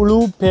பார்த்தீங்கன்னா ப்ளூ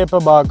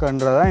பேப்பர்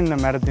பாக்குன்றதான் இந்த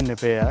மரத்தின்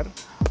பெயர்.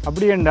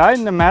 அப்படின்னா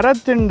இந்த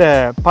மரத்தின்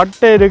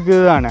பட்டை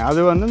இருக்குது தானே, அது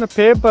வந்து இந்த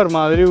பேப்பர்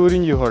மாதிரி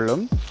உறிஞ்சி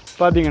கொள்ளும்.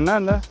 பார்த்தீங்கன்னா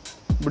இந்த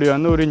இப்படி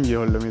வந்து உறிஞ்சி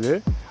கொள்ளும் இது.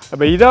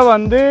 அப்போ இதை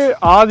வந்து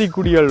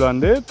ஆதிக்குடிகள்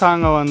வந்து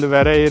தாங்க வந்து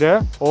வரைகிற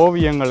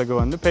ஓவியங்களுக்கு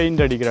வந்து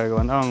பெயிண்ட்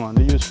அடிக்கிறதுக்கு வந்து அவங்க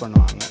வந்து யூஸ்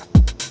பண்ணுவாங்க.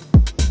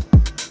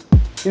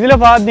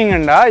 இதில்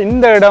பார்த்தீங்கன்னா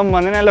இந்த இடம்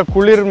வந்து நல்ல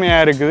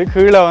குளிர்மையாக இருக்குது.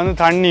 கீழே வந்து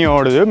தண்ணி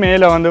ஓடுது.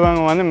 மேலே வந்து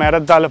அவங்க வந்து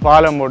மரத்தால்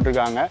பாலம்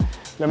போட்டிருக்காங்க.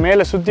 இல்லை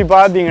மேலே சுற்றி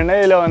பார்த்தீங்கன்னா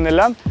இதில் வந்து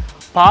எல்லாம்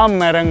பாம்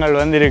மரங்கள்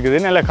வந்து இருக்குது.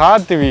 நல்ல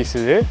காற்று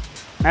வீசுது.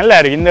 நல்லா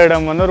இருக்குது. இந்த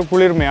இடம் வந்து ஒரு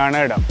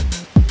குளிர்மையான இடம்.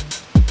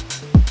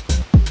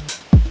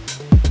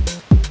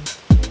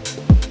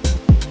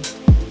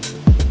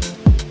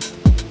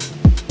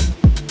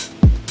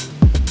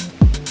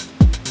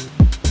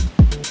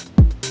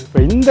 இப்போ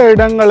இந்த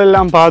இடங்கள்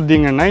எல்லாம்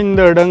பார்த்தீங்கன்னா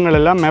இந்த இடங்கள்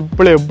எல்லாம்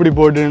மெப்பில் எப்படி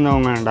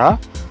போட்டிருந்தவங்கடா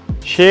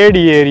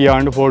ஷேடி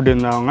ஏரியான்னு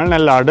போட்டிருந்தவங்க.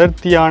 நல்ல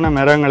அடர்த்தியான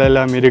மரங்கள்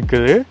எல்லாம்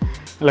இருக்குது.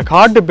 இல்லை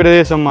காட்டு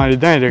பிரதேசம் மாதிரி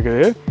தான்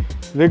இருக்குது.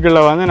 இதுக்குள்ள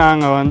வந்து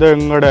நாங்கள் வந்து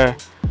எங்களோட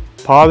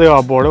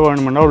பாதுகாப்போடு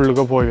வேணுமெண்டா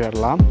உள்ளுக்க போய்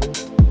வரலாம்.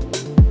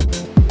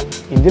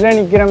 இதில்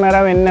நிற்கிற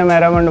மரம் என்ன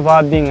மரம்னு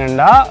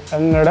பார்த்தீங்கன்னா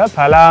எங்களோட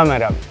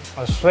பலாமரம்.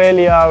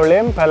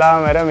 ஆஸ்திரேலியாவிலேயும்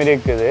பலாமரம்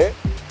இருக்குது.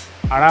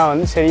 ஆனால்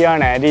வந்து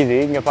சரியான அரிது.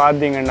 இங்கே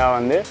பார்த்தீங்கன்னா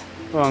வந்து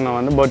இவங்க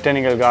வந்து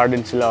பொட்டானிக்கல்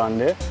கார்டன்ஸில்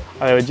வந்து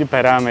அதை வச்சு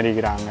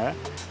பராமரிக்கிறாங்க.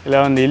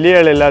 இதில் வந்து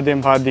இலைகள்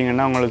எல்லாத்தையும்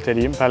பார்த்தீங்கன்னா உங்களுக்கு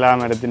தெரியும்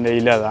பலாமரத்தின்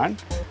இலை தான்.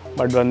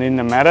 பட் வந்து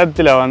இந்த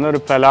மரத்தில் வந்து ஒரு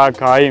பலா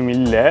காயும்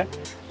இல்லை.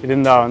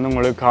 இருந்தால் வந்து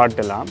உங்களுக்கு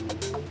காட்டலாம்.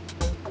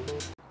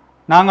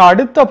 நாங்கள்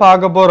அடுத்த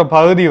பார்க்க போகிற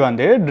பகுதி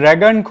வந்து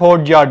ட்ராகன்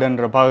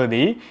கோர்ட்யார்டுன்ற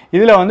பகுதி.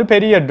 இதில் வந்து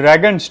பெரிய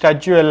ட்ராகன்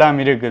ஸ்டாச்சு எல்லாம்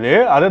இருக்குது.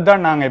 அதை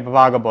தான் நாங்கள் இப்போ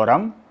பார்க்க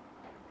போகிறோம்.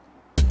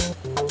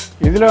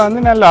 இதில்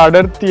வந்து நல்ல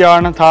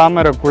அடர்த்தியான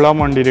தாமரை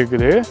குளம் ஒன்று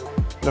இருக்குது.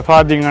 இதில்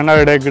பார்த்தீங்கன்னா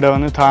இடைக்கிட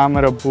வந்து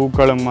தாமரை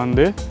பூக்களும்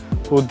வந்து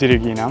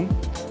பூத்திருக்கணும்.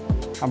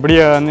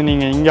 அப்படியே வந்து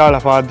நீங்கள் இங்கால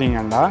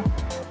பார்த்தீங்கன்னா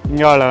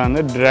இங்கால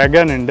வந்து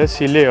ட்ராகன் என்ற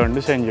சிலை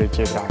ஒன்று செஞ்சு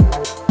வச்சுருக்காங்க.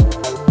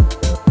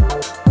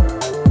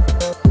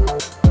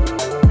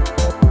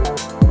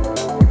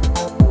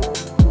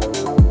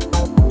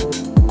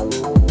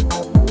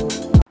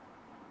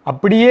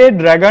 அப்படியே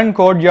ட்ராகன்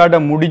கோர்ட்யார்டை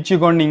முடிச்சு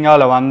கொண்டு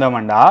இங்கால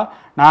வந்தோம்டா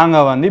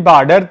நாங்கள் வந்து இப்போ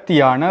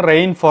அடர்த்தியான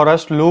ரெயின்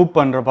ஃபாரஸ்ட் லூப்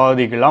என்ற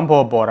பகுதிக்கெல்லாம்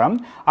போக போகிறோம்.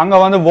 அங்கே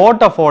வந்து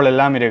வாட்டர் ஃபால்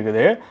எல்லாம்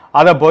இருக்குது.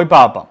 அதை போய்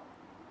பார்ப்போம்.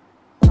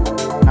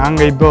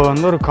 நாங்கள் இப்போ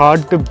வந்து ஒரு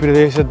காட்டு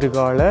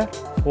பிரதேசத்துக்கால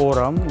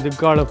போகிறோம்.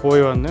 இதுக்கால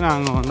போய் வந்து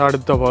நாங்கள் வந்து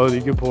அடுத்த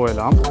பகுதிக்கு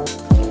போகலாம்.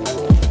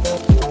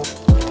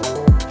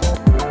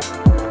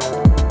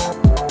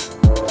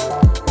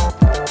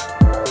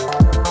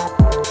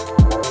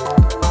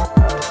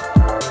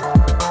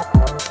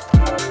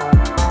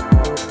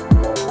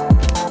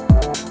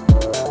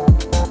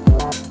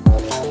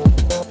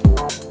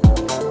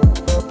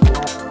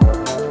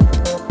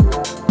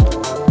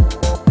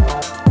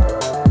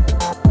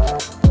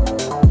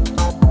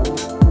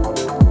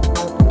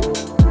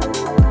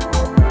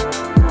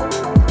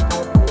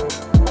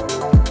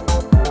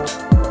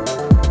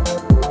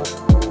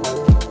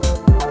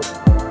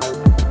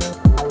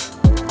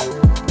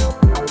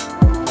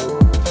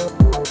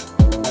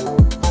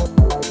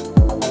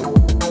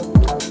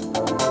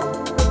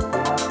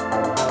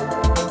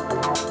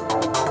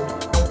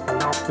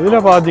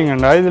 இதில்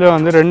பார்த்தீங்கன்னா இதில்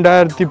வந்து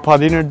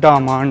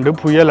 2018ஆம் ஆண்டு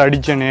புயல்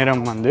அடித்த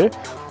நேரம் வந்து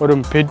ஒரு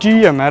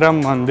பெரிய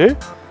மரம் வந்து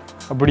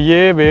அப்படியே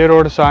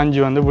வேரோடு சாஞ்சி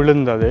வந்து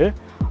விழுந்தது.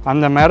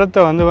 அந்த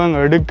மரத்தை வந்து அவங்க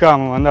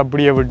எடுக்காமல் வந்து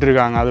அப்படியே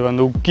விட்டுருக்காங்க. அது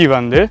வந்து உக்கி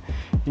வந்து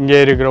இங்கே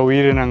இருக்கிற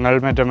உயிரினங்கள்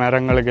மற்ற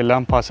மரங்களுக்கு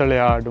எல்லாம்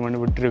பசலையாடு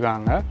வந்து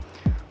விட்டுருக்காங்க.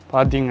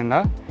 பார்த்தீங்கன்னா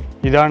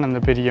இதான்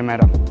அந்த பெரிய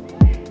மரம்.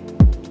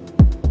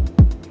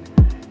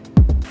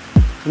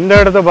 இந்த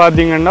இடத்த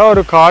பார்த்தீங்கன்னா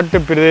ஒரு காட்டு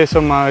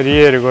பிரதேசம்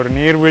மாதிரியே இருக்குது. ஒரு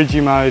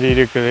நீர்வீழ்ச்சி மாதிரி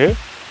இருக்குது.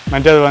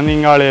 மற்றது வந்து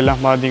இங்கால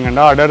எல்லாம்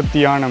பார்த்தீங்கன்னா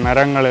அடர்த்தியான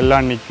மரங்கள்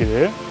எல்லாம்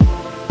நிற்குது.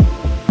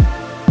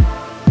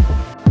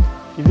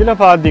 இதில்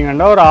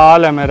பார்த்தீங்கன்னா ஒரு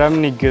ஆலமரம்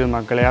நிற்குது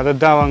மக்களே. அதை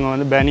தான் அவங்க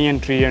வந்து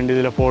பனியன் ட்ரீ அண்ட்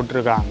இதில்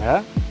போட்டிருக்காங்க.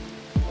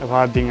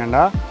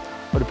 பார்த்தீங்கன்னா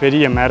ஒரு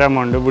பெரிய மரம்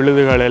உண்டு,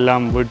 விழுதுகள்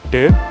எல்லாம்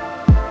விட்டு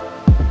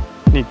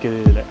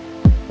நிற்குது.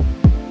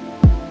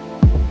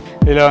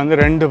 இதில் வந்து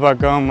ரெண்டு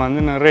பக்கம்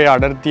வந்து நிறைய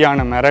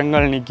அடர்த்தியான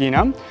மரங்கள்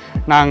நிற்கினா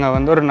நாங்கள்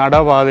வந்து ஒரு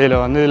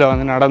நடபாதையில் வந்து இதில்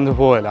வந்து நடந்து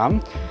போகலாம்.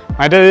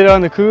 மற்ற இதில்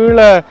வந்து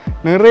கீழே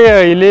நிறைய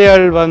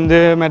இலைகள் வந்து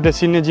மற்ற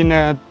சின்ன சின்ன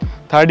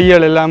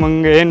தடிகள் எல்லாம்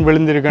இங்கே ஏன்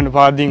விழுந்திருக்குன்னு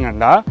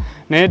பார்த்தீங்கன்னா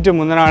நேற்று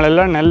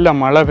முந்தினாலெல்லாம் நல்ல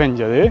மழை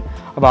பெஞ்சது.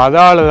 அப்போ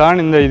அதால்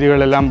தான் இந்த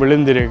இதுகள் எல்லாம்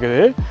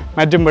விழுந்திருக்குது.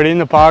 மற்றும்படி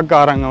இந்த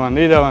பாக்காரங்க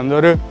வந்து இதை வந்து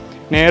ஒரு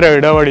நேர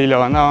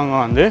இடைவெளியில் வந்து அவங்க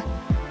வந்து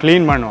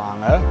க்ளீன்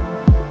பண்ணுவாங்க.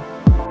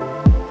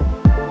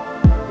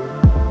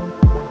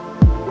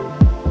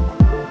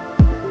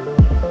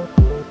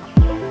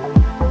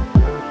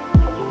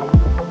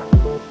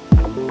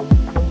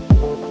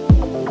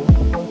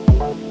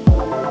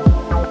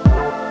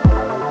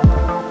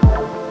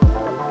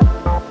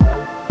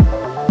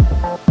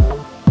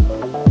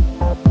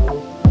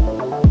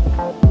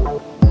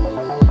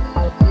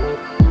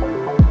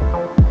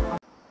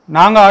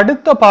 நாங்கள்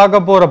அடுத்த பார்க்க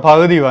போகிற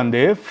பகுதி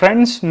வந்து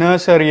ஃப்ரெண்ட்ஸ்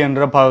நர்சரி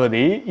என்ற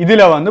பகுதி.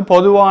 இதில் வந்து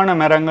பொதுவான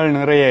மரங்கள்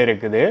நிறைய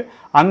இருக்குது.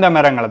 அந்த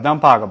மரங்களை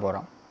தான் பார்க்க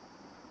போகிறோம்.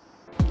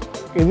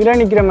 இதில்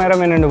நிற்கிற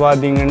மரம் என்னென்னு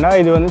பார்த்தீங்கன்னா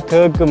இது வந்து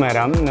தேக்கு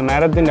மரம். இந்த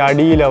மரத்தின்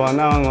அடியில்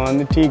வந்து அவங்க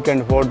வந்து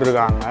டீக்கண்டு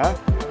போட்டிருக்காங்க.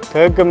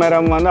 தேக்கு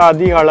மரம் வந்து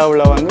அதிக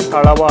அளவில் வந்து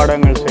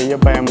தளபாடங்கள் செய்ய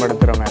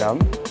பயன்படுத்துகிற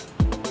மரம்.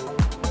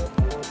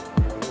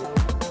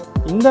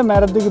 இந்த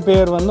மரத்துக்கு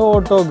பேர் வந்து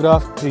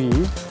ஆட்டோகிராஃப் ட்ரீ.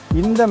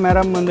 இந்த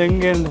மரம் வந்து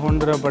எங்கேருந்து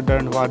கொண்டு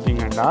வரப்பட்டதுன்னு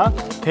பார்த்தீங்கன்னா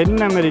தென்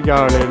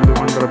அமெரிக்காவிலேருந்து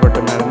கொண்டு வரப்பட்ட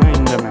மரம் தான்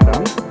இந்த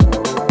மரம்.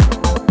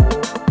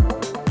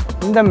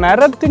 இந்த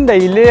மரத்தின்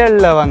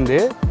இலைகளில் வந்து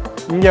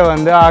இங்கே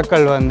வந்து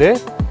ஆக்கள் வந்து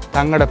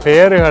தங்களோட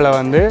பெயர்களை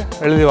வந்து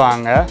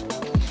எழுதுவாங்க.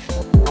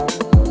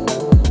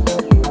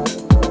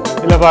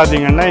 இதில்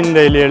பார்த்தீங்கன்னா இந்த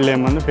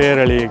இலைகள்லேயும் வந்து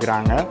பெயர்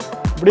எழுதிக்கிறாங்க.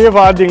 இப்படியே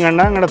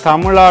பார்த்தீங்கன்னா எங்களோட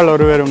தமிழால்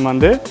ஒருவரும்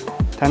வந்து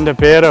தன்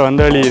பெயரை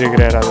வந்து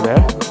எழுதியிருக்கிறார்.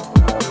 அதில்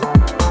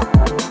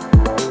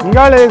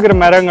இங்கால இருக்கிற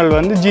மரங்கள்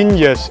வந்து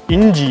ஜிஞ்சர்ஸ்,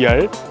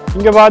 இஞ்சிகள்.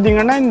 இங்கே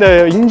பார்த்தீங்கன்னா இந்த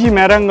இஞ்சி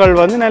மரங்கள்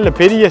வந்து நல்ல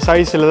பெரிய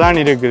சைஸில் தான்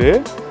இருக்குது.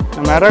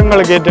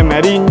 மரங்களுக்கு ஏற்ற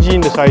மாதிரி இஞ்சி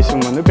இந்த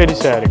சைஸும் வந்து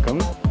பெருசாக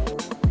இருக்கும்.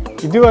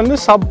 இது வந்து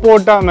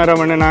சப்போட்டா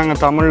மரம்னு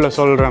நாங்கள் தமிழில்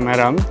சொல்கிற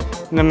மரம்.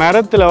 இந்த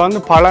மரத்தில்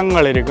வந்து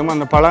பழங்கள் இருக்கும்.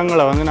 அந்த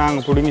பழங்களை வந்து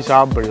நாங்கள் பிடுங்கி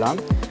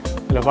சாப்பிடலாம்.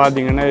 இதில்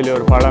பார்த்தீங்கன்னா இதில்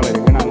ஒரு பழம்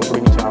இருக்குது, நாங்கள்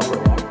பிடுங்கி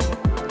சாப்பிடுவோம்.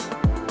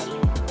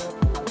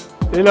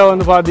 இதில்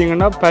வந்து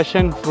பார்த்தீங்கன்னா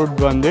பேஷன்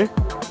ஃப்ரூட் வந்து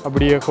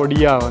அப்படியே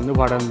கொடியாக வந்து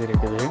படர்ந்து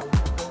இருக்குது.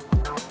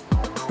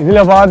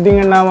 இதில்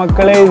பார்த்தீங்கன்னா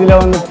மக்களே இதில்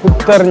வந்து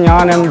புத்தர்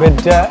ஞானம்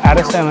பெற்ற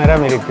அரச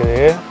மரம் இருக்குது.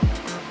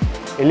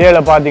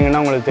 இல்லையில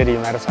பார்த்தீங்கன்னா உங்களுக்கு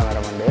தெரியும் அரச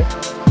மரம் வந்து.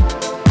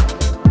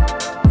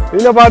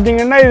 இதில்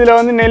பார்த்தீங்கன்னா இதில்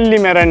வந்து நெல்லி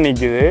மரம்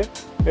நிற்குது.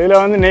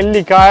 இதில் வந்து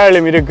நெல்லி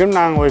காயாலும் இருக்குன்னு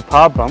நாங்கள் போய்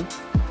பார்ப்போம்.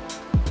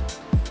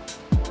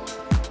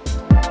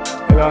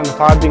 இதில் வந்து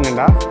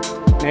பார்த்தீங்கன்னா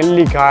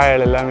நெல்லி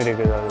காயல் எல்லாம்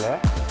இருக்குது. அதில்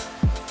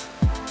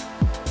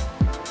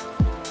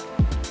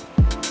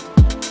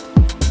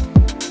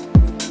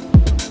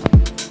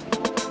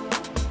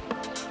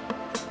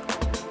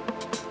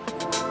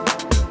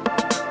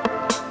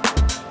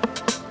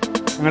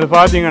எங்களுக்கு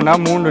பார்த்தீங்கன்னா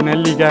 3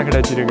 நெல்லிக்காய்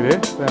கிடச்சிருக்குது.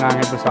 இதை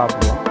நாங்கள் இப்போ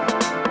சாப்பிடுவோம்.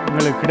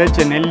 எங்களுக்கு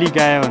கிடைச்ச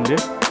நெல்லிக்காயை வந்து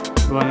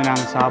இப்போ வந்து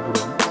நாங்கள்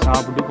சாப்பிடுவோம்.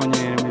 சாப்பிட்டு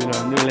கொஞ்சம் நேரம் இதில்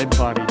வந்து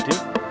இளைப்பாறிட்டு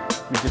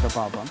மிச்சத்தை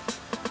பார்ப்போம்.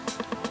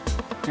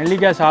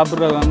 நெல்லிக்காய்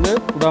சாப்பிட்றது வந்து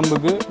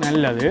உடம்புக்கு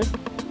நல்லது.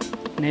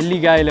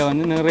 நெல்லிக்காயில்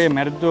வந்து நிறைய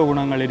மருத்துவ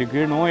குணங்கள்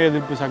இருக்குது, நோய்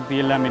எதிர்ப்பு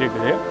சக்தி எல்லாம்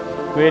இருக்குது.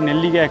 இப்போ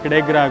நெல்லிக்காய்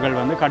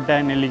கிடைக்கிறார்கள் வந்து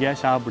கட்டாயம்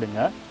நெல்லிக்காய்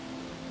சாப்பிடுங்க.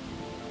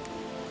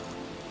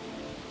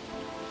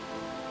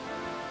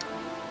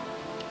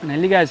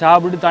 நெல்லிக்காய்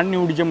சாப்பிட்டு தண்ணி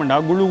குடிச்சோம்னா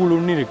குழு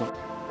குழுன்னு இருக்கும்.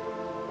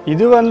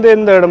 இது வந்து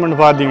எந்த இடம்னு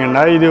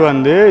பார்த்தீங்கன்னா இது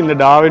வந்து இந்த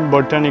டார்வின்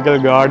பொட்டானிக்கல்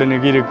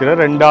கார்டனுக்கு இருக்கிற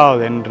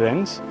 2வது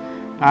என்ட்ரன்ஸ்.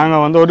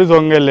 நாங்கள் வந்து ஒரு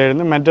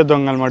தொங்கல்லேருந்து மற்ற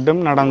தொங்கல்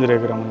மட்டும்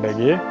நடந்துருக்கிறோம்.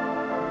 இன்றைக்கு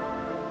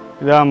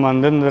இதான்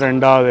வந்து இந்த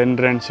 2வது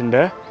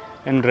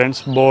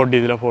என்ட்ரன்ஸ் போர்டு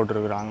இதில்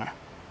போட்டிருக்கிறாங்க.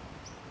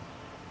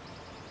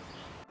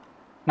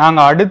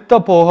 நாங்கள்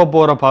அடுத்த போக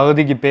போகிற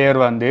பகுதிக்கு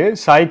பேர் வந்து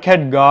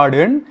சைக்கட்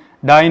கார்டன்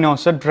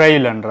டைனோசர்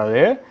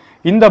ட்ரெயில்ன்றது.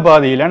 இந்த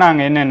பாதையில்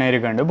நாங்கள் என்னென்ன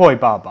இருக்குன்னு போய்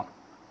பார்ப்போம்.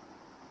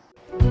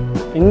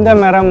 இந்த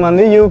மரம்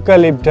வந்து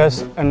யூக்கலிப்டஸ்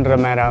என்ற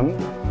மரம்.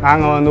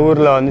 நாங்கள் வந்து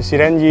ஊரில் வந்து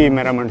சிரஞ்சி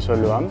மரம்னு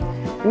சொல்லுவோம்.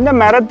 இந்த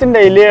மரத்தின்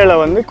இலைகளை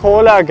வந்து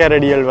கோலா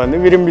கரடிகள் வந்து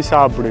விரும்பி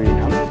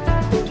சாப்பிடுவீங்க.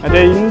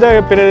 அதே இந்த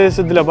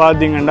பிரதேசத்தில்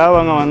பார்த்தீங்கன்னா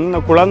அவங்க வந்து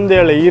இந்த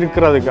குழந்தைகளை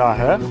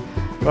ஈர்க்கிறதுக்காக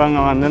அவங்க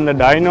வந்து இந்த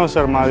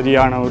டைனோசர்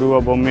மாதிரியான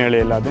உருவ பொம்மைகளை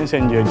எல்லாத்தையும்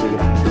செஞ்சு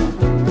வச்சுக்கிறாங்க.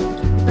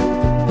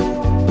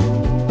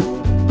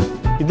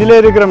 இதில்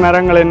இருக்கிற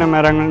மரங்கள் என்ன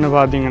மரங்கள்னு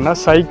பார்த்தீங்கன்னா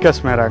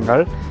சைக்கஸ்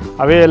மரங்கள்.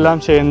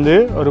 அவையெல்லாம் சேர்ந்து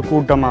ஒரு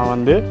கூட்டமாக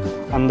வந்து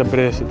அந்த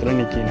பிரதேசத்தில்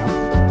நிற்கணும்.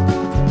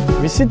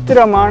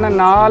 விசித்திரமான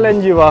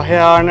 4-5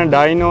 வகையான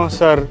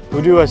டைனோசர்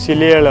உருவ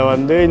சிலைகளை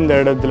வந்து இந்த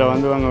இடத்துல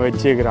வந்து அவங்க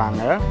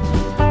வச்சுக்கிறாங்க.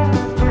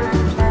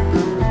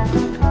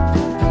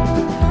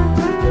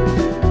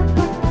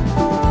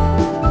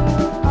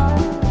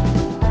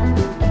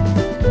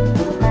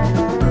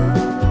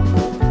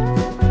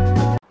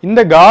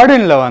 இந்த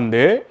கார்டனில்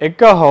வந்து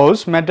எக்க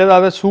ஹவுஸ் மற்றது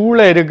அதை சூழ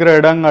இருக்கிற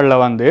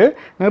இடங்களில் வந்து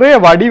நிறைய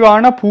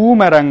வடிவான பூ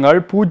மரங்கள்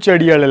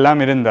பூச்செடிகள் எல்லாம்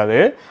இருந்தது.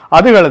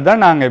 அதுகளை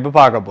தான் நாங்கள் இப்போ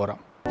பார்க்க போகிறோம்.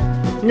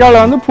 இங்கே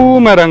வந்து பூ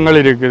மரங்கள்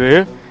இருக்குது.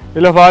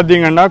 இதில்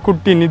பார்த்தீங்கன்னா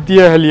குட்டி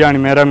நித்திய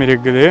கல்யாணி மரம்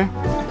இருக்குது.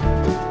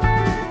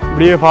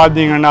 இப்படியே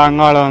பார்த்தீங்கன்னா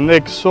அங்கால வந்து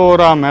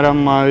எக்ஸோரா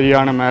மரம்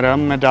மாதிரியான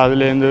மரம் மற்ற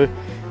அதுலேருந்து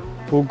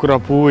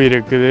பூக்குற பூ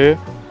இருக்குது.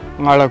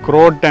 அங்கால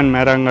குரோட்டன்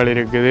மரங்கள்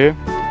இருக்குது.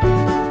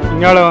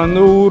 இங்கால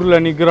வந்து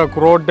ஊரில் நிற்கிற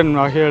குரோட்டன்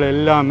வகைகள்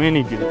எல்லாமே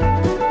நிற்குது.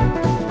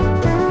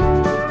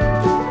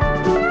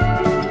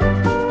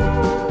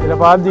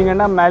 இதில்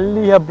பார்த்தீங்கன்னா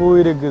மல்லிகை பூ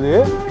இருக்குது.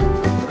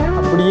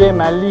 அப்படியே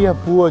மல்லிகை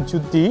பூவை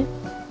சுற்றி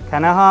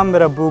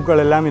கனகாம்பர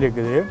பூக்கள் எல்லாம்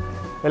இருக்குது.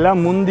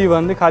 எல்லாம் முந்தி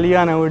வந்து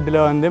கல்யாண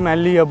வீட்டில் வந்து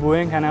மல்லிகை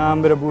பூவையும்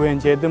கனகாம்பர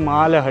பூவையும் சேர்த்து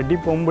மாலை கட்டி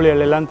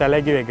பொம்பளைகள் எல்லாம்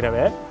தலைக்கி வைக்கிறவ.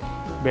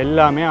 இப்போ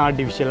எல்லாமே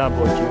ஆர்டிஃபிஷியலாக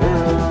போச்சு.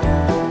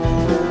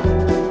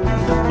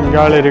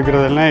 இங்கால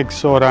இருக்கிறதெல்லாம்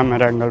எக்ஸோரா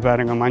மரங்கள்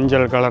பாருங்கள்.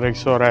 மஞ்சள் கலர்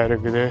எக்ஸோரா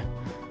இருக்குது.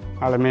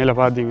 அதில் மேலே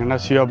பார்த்தீங்கன்னா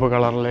சிவப்பு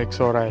கலரில்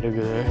எக்ஸோரா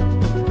இருக்குது.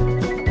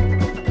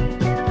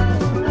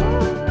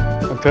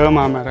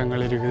 தேமா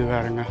மரங்கள் இருக்குது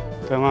பாருங்க.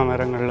 தேமா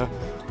மரங்களில்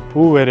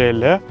பூ வேற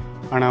இல்லை,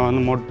 ஆனால்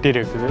வந்து மொட்டி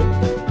இருக்குது.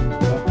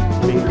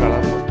 Pink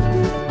colour Moti.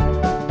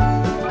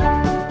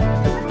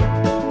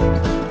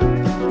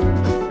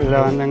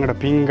 இதில் வந்து எங்கள்ட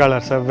பிங்க்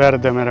கலர்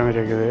செவ்வாரத்தை மரம்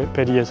இருக்குது,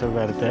 பெரிய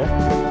செவ்வாரத்தை.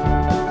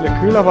 இல்லை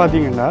கீழே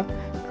பார்த்தீங்கன்னா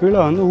கீழே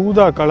வந்து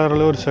ஊதா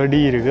கலரில் ஒரு செடி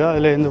இருக்குது.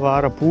 அதுலேருந்து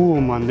வர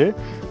பூவும் வந்து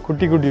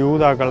குட்டி குட்டி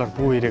ஊதா கலர்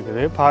பூ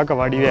இருக்குது. பார்க்க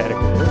வடிவாக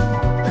இருக்குது.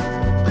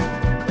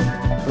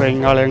 அப்புறம்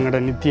எங்கால எங்கள்ட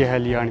நித்திய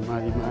கல்யாணி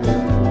மாதிரி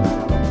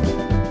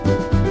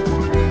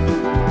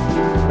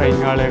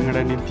எங்கால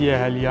எங்கள்ட நித்திய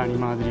கல்யாணி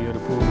மாதிரி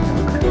ஒரு பூ.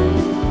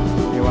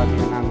 இது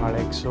பார்த்தீங்கன்னா அங்கால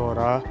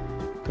எக்ஸோரா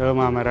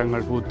தேமா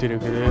மரங்கள் பூத்து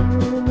இருக்குது.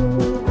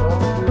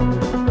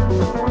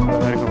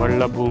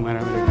 வெள்ளை பூ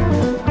மரம் இருக்குது.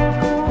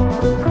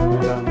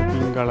 இதில் வந்து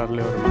பிங்க்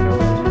கலரில் ஒரு மரம்.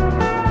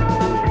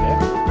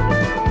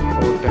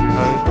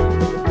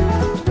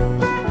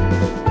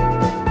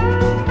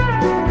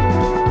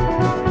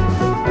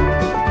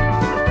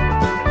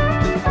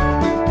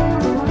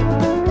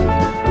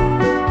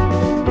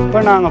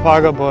 இப்போ நாங்கள்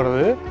பார்க்க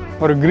போகிறது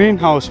ஒரு க்ரீன்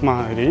ஹவுஸ்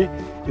மாதிரி.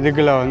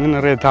 இதுக்குள்ள வந்து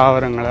நிறைய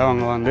தாவரங்களை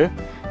அவங்க வந்து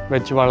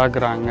வச்சு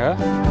வளர்க்குறாங்க.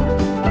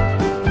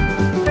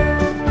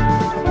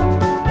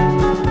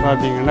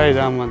 பார்த்தீங்கன்னா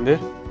இதான் வந்து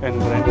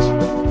என்ட்ரன்ஸ்.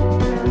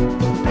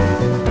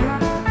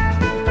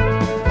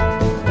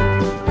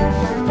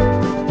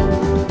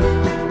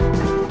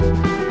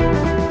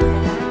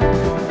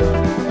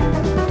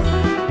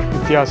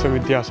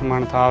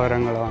 வித்தியாசமான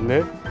தாவரங்களை வந்து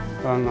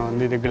அவங்க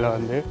வந்து இதுக்குள்ள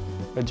வந்து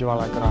வச்சு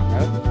வளர்க்குறாங்க.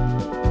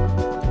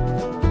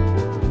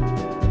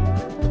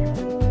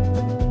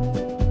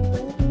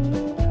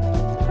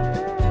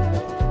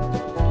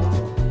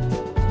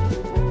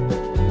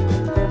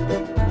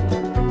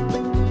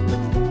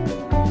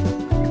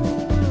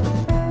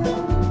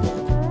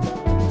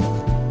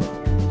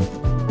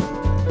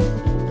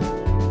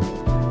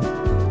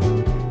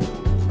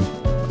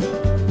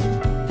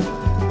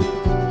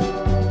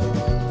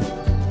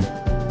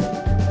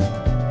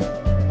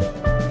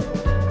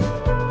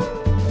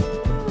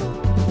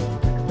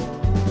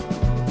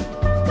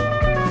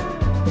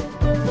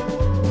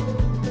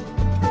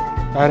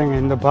 பாருங்க,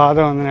 இந்த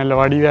பாதை வந்து நல்ல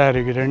வடிவாக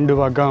இருக்குது. ரெண்டு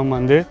பக்கம்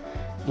வந்து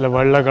இல்லை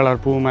வெள்ளை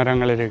கலர் பூ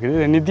மரங்கள் இருக்குது.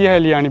 இது நித்திய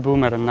கல்யாணி பூ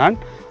மரம் தான்.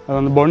 அது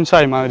வந்து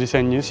பொன்சாய் மாதிரி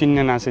செஞ்சு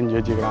சின்னனா செஞ்சு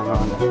வச்சுக்கிறாங்க.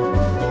 வந்து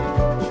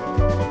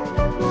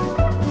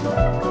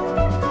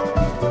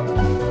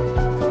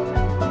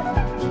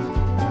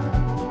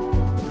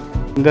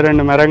இந்த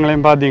ரெண்டு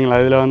மரங்களையும் பார்த்தீங்களா,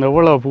 இதில் வந்து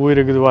எவ்வளோ பூ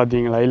இருக்குது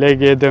பார்த்தீங்களா.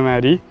 இலைக்கு ஏற்ற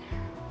மாதிரி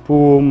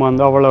பூவும்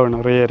வந்து அவ்வளோ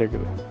நிறைய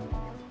இருக்குது.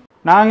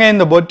 நாங்கள்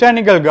இந்த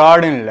பொட்டானிக்கல்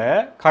கார்டனில்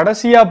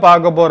கடைசியாக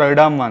பார்க்க போகிற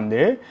இடம்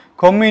வந்து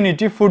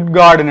கம்யூனிட்டி ஃபுட்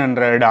கார்டன்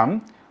என்ற இடம்.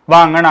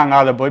 வாங்க நாங்கள்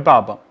அதை போய்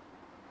பார்ப்போம்.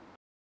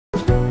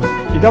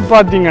 இதை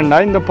பார்த்தீங்கன்னா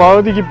இந்த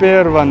பகுதிக்கு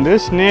பேர் வந்து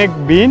ஸ்னேக்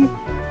பீன்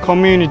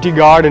கம்யூனிட்டி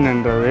கார்டன்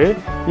என்றது.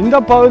 இந்த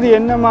பகுதி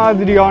என்ன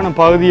மாதிரியான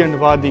பகுதி என்று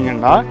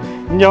பார்த்தீங்கன்னா,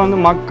 இங்கே வந்து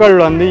மக்கள்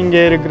வந்து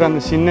இங்கே இருக்கிற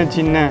அந்த சின்ன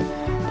சின்ன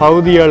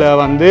பகுதிகளை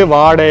வந்து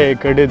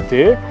வாடகைக்கு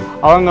எடுத்து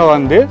அவங்க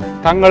வந்து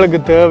தங்களுக்கு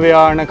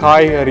தேவையான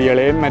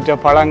காய்கறிகளையும் மற்ற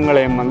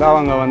பழங்களையும் வந்து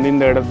அவங்க வந்து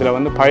இந்த இடத்துல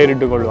வந்து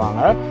பயிரிட்டு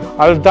கொள்வாங்க.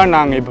 அதுதான்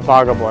நாங்கள் இப்போ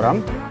பார்க்க போகிறோம்.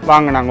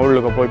 வாங்க நாங்கள்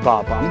உள்ளுக்கு போய்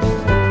பார்ப்போம்.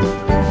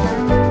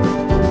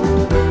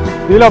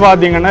 இதில்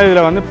பார்த்தீங்கன்னா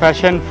இதில் வந்து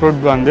பேஷன்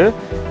ஃப்ரூட் வந்து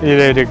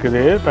இதில்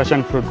இருக்குது.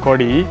 பேஷன் ஃப்ரூட்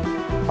கொடி.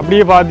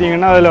 அப்படியே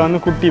பார்த்தீங்கன்னா அதில்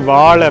வந்து குட்டி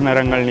வாழை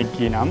மரங்கள்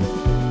நிற்கினோம்.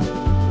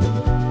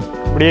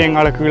 அப்படியே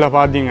எங்களை கீழே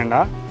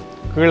பார்த்தீங்கன்னா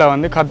கீழே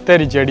வந்து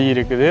கத்தரி செடி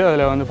இருக்குது.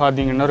 அதில் வந்து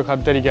பார்த்தீங்கன்னா ஒரு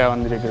கத்தரிக்காய்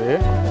வந்து இருக்குது.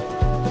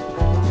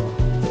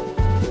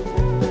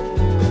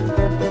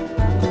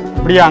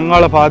 அப்படியே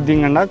அங்கால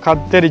பார்த்தீங்கன்னா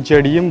கத்தரி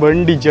செடியும்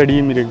வெண்டி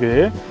செடியும்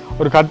இருக்குது.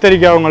 ஒரு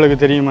கத்தரிக்காய் உங்களுக்கு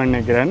தெரியுமா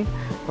நினைக்கிறேன்.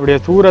 அப்படியே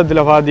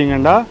தூரத்தில்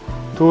பார்த்தீங்கன்னா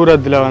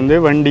தூரத்தில் வந்து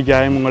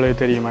வெண்டிக்காயும் உங்களுக்கு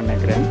தெரியுமா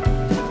நினைக்கிறேன்.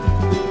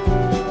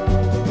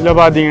 இதில்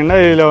பார்த்தீங்கன்னா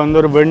இதில் வந்து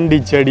ஒரு வெண்டி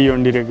செடி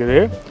ஒன்று இருக்குது.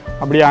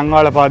 அப்படியே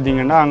அங்கால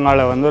பார்த்தீங்கன்னா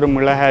அங்கால வந்து ஒரு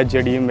மிளகாய்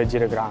செடியும்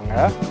வச்சுருக்குறாங்க.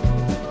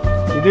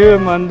 இது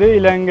வந்து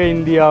இலங்கை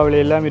இந்தியாவில்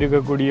எல்லாம்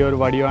இருக்கக்கூடிய ஒரு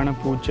வடிவான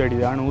பூச்செடி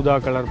தான். ஊதா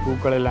கலர்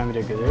பூக்கள் எல்லாம்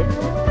இருக்குது.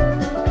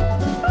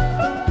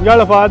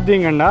 இங்கால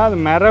பார்த்தீங்கன்னா அது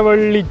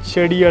மரவள்ளி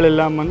செடிகள்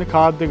எல்லாம் வந்து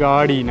காற்றுக்கு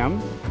ஆடினம்.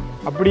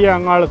 அப்படியே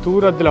அங்கால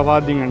தூரத்தில்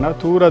பார்த்தீங்கன்னா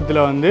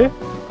தூரத்தில் வந்து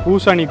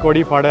பூசணி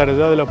கொடி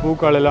படருது. அதில்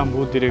பூக்கள் எல்லாம்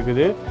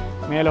பூத்திருக்குது.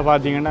 மேலே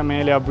பார்த்தீங்கன்னா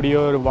மேலே அப்படியே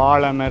ஒரு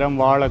வாழை மரம்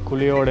வாழை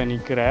குழியோடு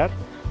நிற்கிறார்.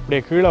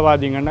 அப்படியே கீழே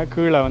பார்த்தீங்கன்னா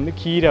கீழே வந்து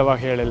கீரை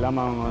வகைகள் எல்லாம்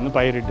அவங்க வந்து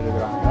பயிரிட்டு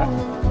இருக்கிறாங்க.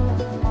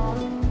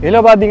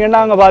 இதில் பார்த்தீங்கன்னா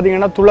அங்கே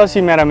பார்த்தீங்கன்னா துளசி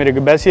மரம்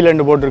இருக்குது.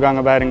 பெசிலண்டு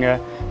போட்டிருக்காங்க பாருங்க.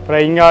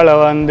 அப்புறம் இங்கால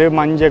வந்து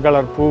மஞ்சள்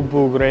கலர் பூ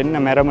பூக்குற என்ன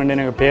மரம்னு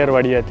எனக்கு பேர்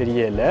வழியாக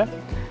தெரியல.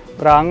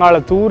 அப்புறம் அங்கால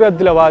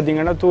தூரத்தில்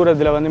பார்த்தீங்கன்னா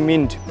தூரத்தில் வந்து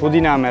மின்ட்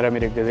புதினா மரம்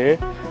இருக்குது.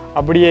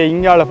 அப்படியே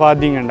இங்கால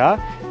பார்த்தீங்கன்னா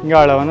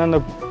இங்கால வந்து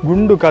அந்த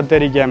குண்டு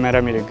கத்தரிக்காய்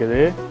மரம்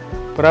இருக்குது.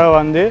 அப்புறம்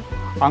வந்து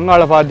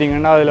அங்கால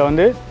பார்த்தீங்கன்னா அதில்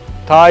வந்து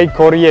தாய்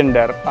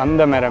கொரியண்டர்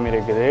அந்த மரம்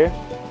இருக்குது.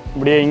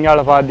 இப்படியே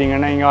இங்கால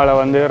பார்த்தீங்கன்னா இங்கால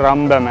வந்து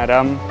ரம்ப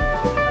மரம்.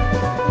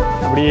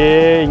 அப்படியே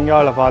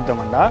இங்கால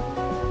பார்த்தோம்னா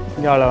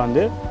இங்கால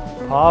வந்து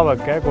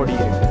பாவக்காய் கொடி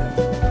இருக்குது.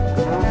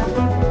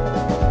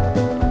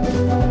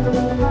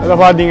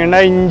 அதில் பார்த்தீங்கன்னா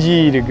இஞ்சி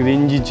இருக்குது,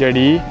 இஞ்சி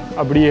செடி.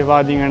 அப்படியே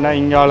பார்த்தீங்கன்னா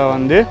இங்கால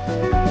வந்து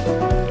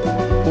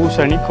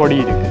பூசணி கொடி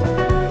இருக்குது.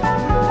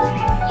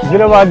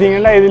 இதில்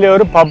பார்த்தீங்கன்னா இதில்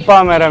ஒரு பப்பா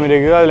மரம்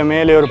இருக்குது. அதில்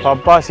மேலே ஒரு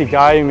பப்பாசி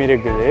காயும்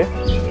இருக்குது.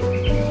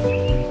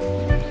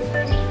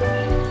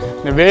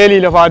 இந்த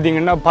வேலியில்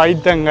பார்த்தீங்கன்னா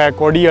பைத்தங்காய்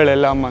கொடிகள்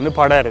எல்லாம் வந்து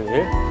படருது.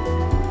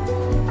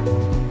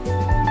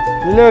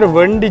 இதில் ஒரு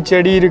வெண்டி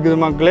செடி இருக்குது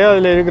மக்களே.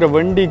 அதில் இருக்கிற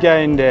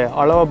வெண்டிக்காயின்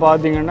அளவை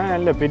பார்த்தீங்கன்னா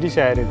நல்ல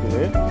பெருசாக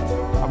இருக்குது.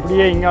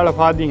 அப்படியே இங்கால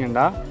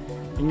பார்த்தீங்கன்னா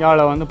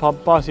இங்கால வந்து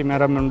பப்பாசி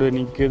மரம் ஒன்று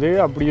நிற்குது.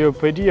 அப்படியே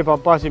பெரிய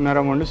பப்பாசி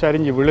மரம் ஒன்று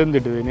சரிஞ்சு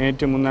விழுந்துட்டுது.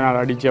 நேற்று முந்தின நாள்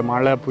அடித்த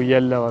மழை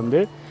புயலில்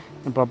வந்து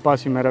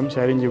பப்பாசி மரம்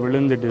சரிஞ்சு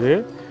விழுந்துட்டுது.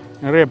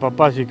 நிறைய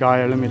பப்பாசி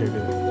காயலும்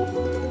இருக்குது.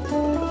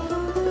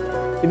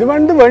 இது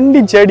வந்து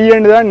வண்டி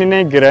செடின்னு தான்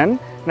நினைக்கிறேன்.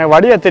 எனக்கு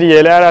வடியா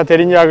தெரியல. யாராவது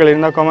தெரிஞ்சாக்கள்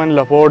இருந்தால்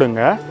கமெண்டில்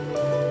போடுங்க.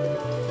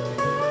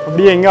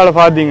 அப்படியே இங்கால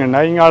பார்த்தீங்கன்னா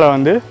இங்கால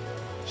வந்து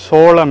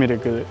சோளம்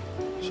இருக்குது.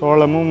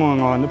 சோளமும்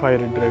அவங்க வந்து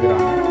பயிரிட்டு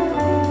இருக்கிறாங்க.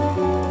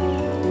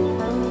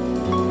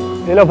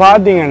 இதில்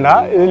பார்த்தீங்கன்னா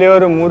இதில்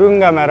ஒரு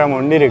முருங்கை மரம்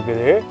ஒன்று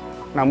இருக்குது.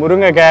 நான்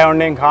முருங்கைக்காய்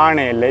ஒன்றையும்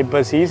காண இல்லை. இப்போ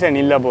சீசன்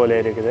இல்லை போல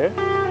இருக்குது.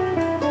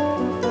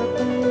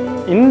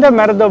 இந்த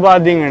மரத்தை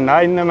பார்த்தீங்கன்னா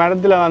இந்த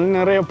மரத்தில் வந்து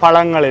நிறைய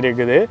பழங்கள்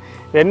இருக்குது.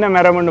 என்ன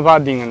மரம்னு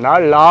பார்த்தீங்கன்னா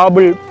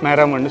லாபுல்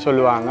மரம்னு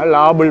சொல்லுவாங்க.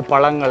 லாபுல்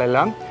பழங்கள்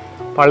எல்லாம்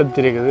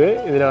பழுத்திருக்குது.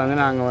 இதில் வந்து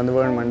நாங்கள் வந்து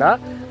வேணுமெண்டா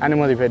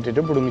அனுமதி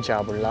பெற்றுட்டு பிடுங்கி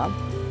சாப்பிடலாம்.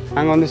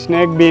 நாங்கள் வந்து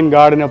ஸ்னேக் பீன்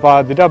கார்டனை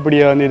பார்த்துட்டு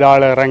அப்படியே வந்து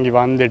இதால் இறங்கி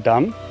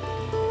வந்துட்டோம்.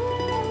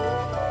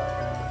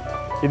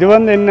 இது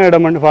வந்து என்ன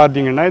இடம்னு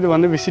பார்த்தீங்கன்னா இது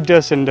வந்து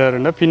விசிட்டர்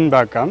சென்டர்ன்ற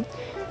பின்பக்கம்.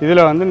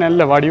 இதில் வந்து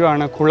நல்ல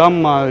வடிவான குளம்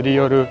மாதிரி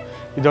ஒரு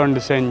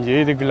இதொன்று செஞ்சு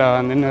இதுக்குள்ள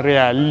வந்து நிறைய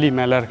அல்லி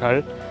மலர்கள்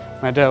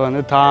மற்ற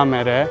வந்து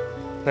தாமரை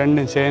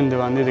ரெண்டும் சேர்ந்து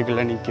வந்து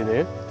இதுக்குள்ளே நிற்கிது.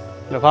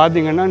 இதில்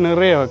பார்த்தீங்கன்னா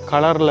நிறைய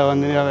கலரில்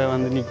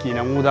வந்து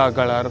நிற்கின. ஊதா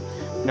கலர்,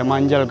 இந்த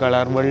மஞ்சள்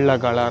கலர், வெள்ளை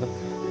கலர்.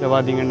 இதில்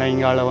பார்த்தீங்கன்னா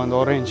இங்கால வந்து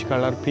ஆரஞ்சு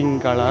கலர்,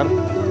 பிங்க் கலர்.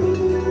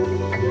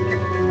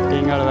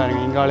 இங்கால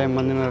பாருங்க இங்காலையும்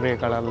வந்து நிறைய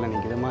கலரில்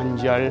நிற்கிது.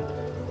 மஞ்சள்,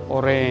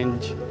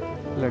 ஆரஞ்சு,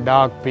 இல்லை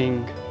டார்க்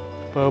பிங்க்,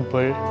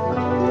 பர்பிள்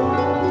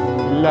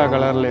எல்லா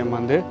கலர்லேயும்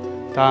வந்து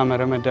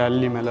தாமரை மற்ற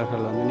அல்லி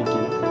மலர்கள் வந்து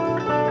நிற்கிது.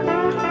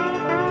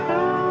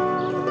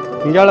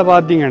 இங்கால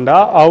பார்த்தீங்கன்னா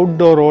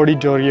அவுட்டோர்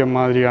ஆடிட்டோரியம்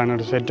மாதிரியான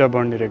ஒரு செட்டப்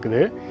ஒன்று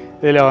இருக்குது.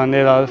 இதில் வந்து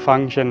ஏதாவது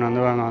ஃபங்க்ஷன்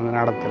வந்து வந்து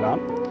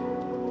நடத்தலாம்.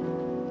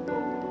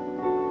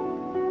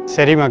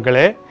 சரி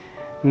மக்களே,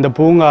 இந்த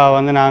பூங்கா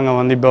வந்து நாங்கள்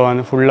வந்து இப்போ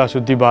வந்து ஃபுல்லாக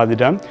சுற்றி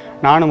பார்த்துட்டோம்.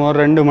 நானும் ஒரு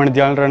 2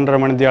 மணித்தியாலும் 2:30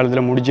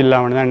 மணித்தியாலத்தில்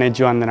முடிச்சிடலாம்னு தான்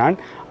நினச்சி வந்தேன்.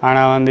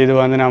 ஆனால் வந்து இது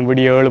வந்து நான்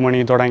விடிய 7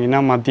 மணிக்கு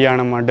தொடங்கினா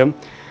மத்தியானம் மட்டும்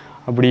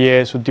அப்படியே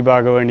சுற்றி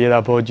பார்க்க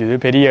வேண்டியதாக போச்சுது.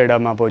 பெரிய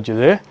இடமாக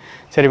போச்சுது.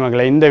 சரி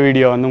மக்களை, இந்த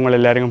வீடியோ வந்து உங்களை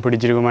எல்லாருக்கும்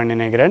பிடிச்சிருக்குமான்னு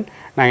நினைக்கிறேன்.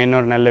 நாங்கள்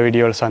இன்னொரு நல்ல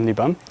வீடியோவில்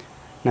சந்திப்போம்.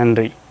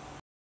 நன்றி.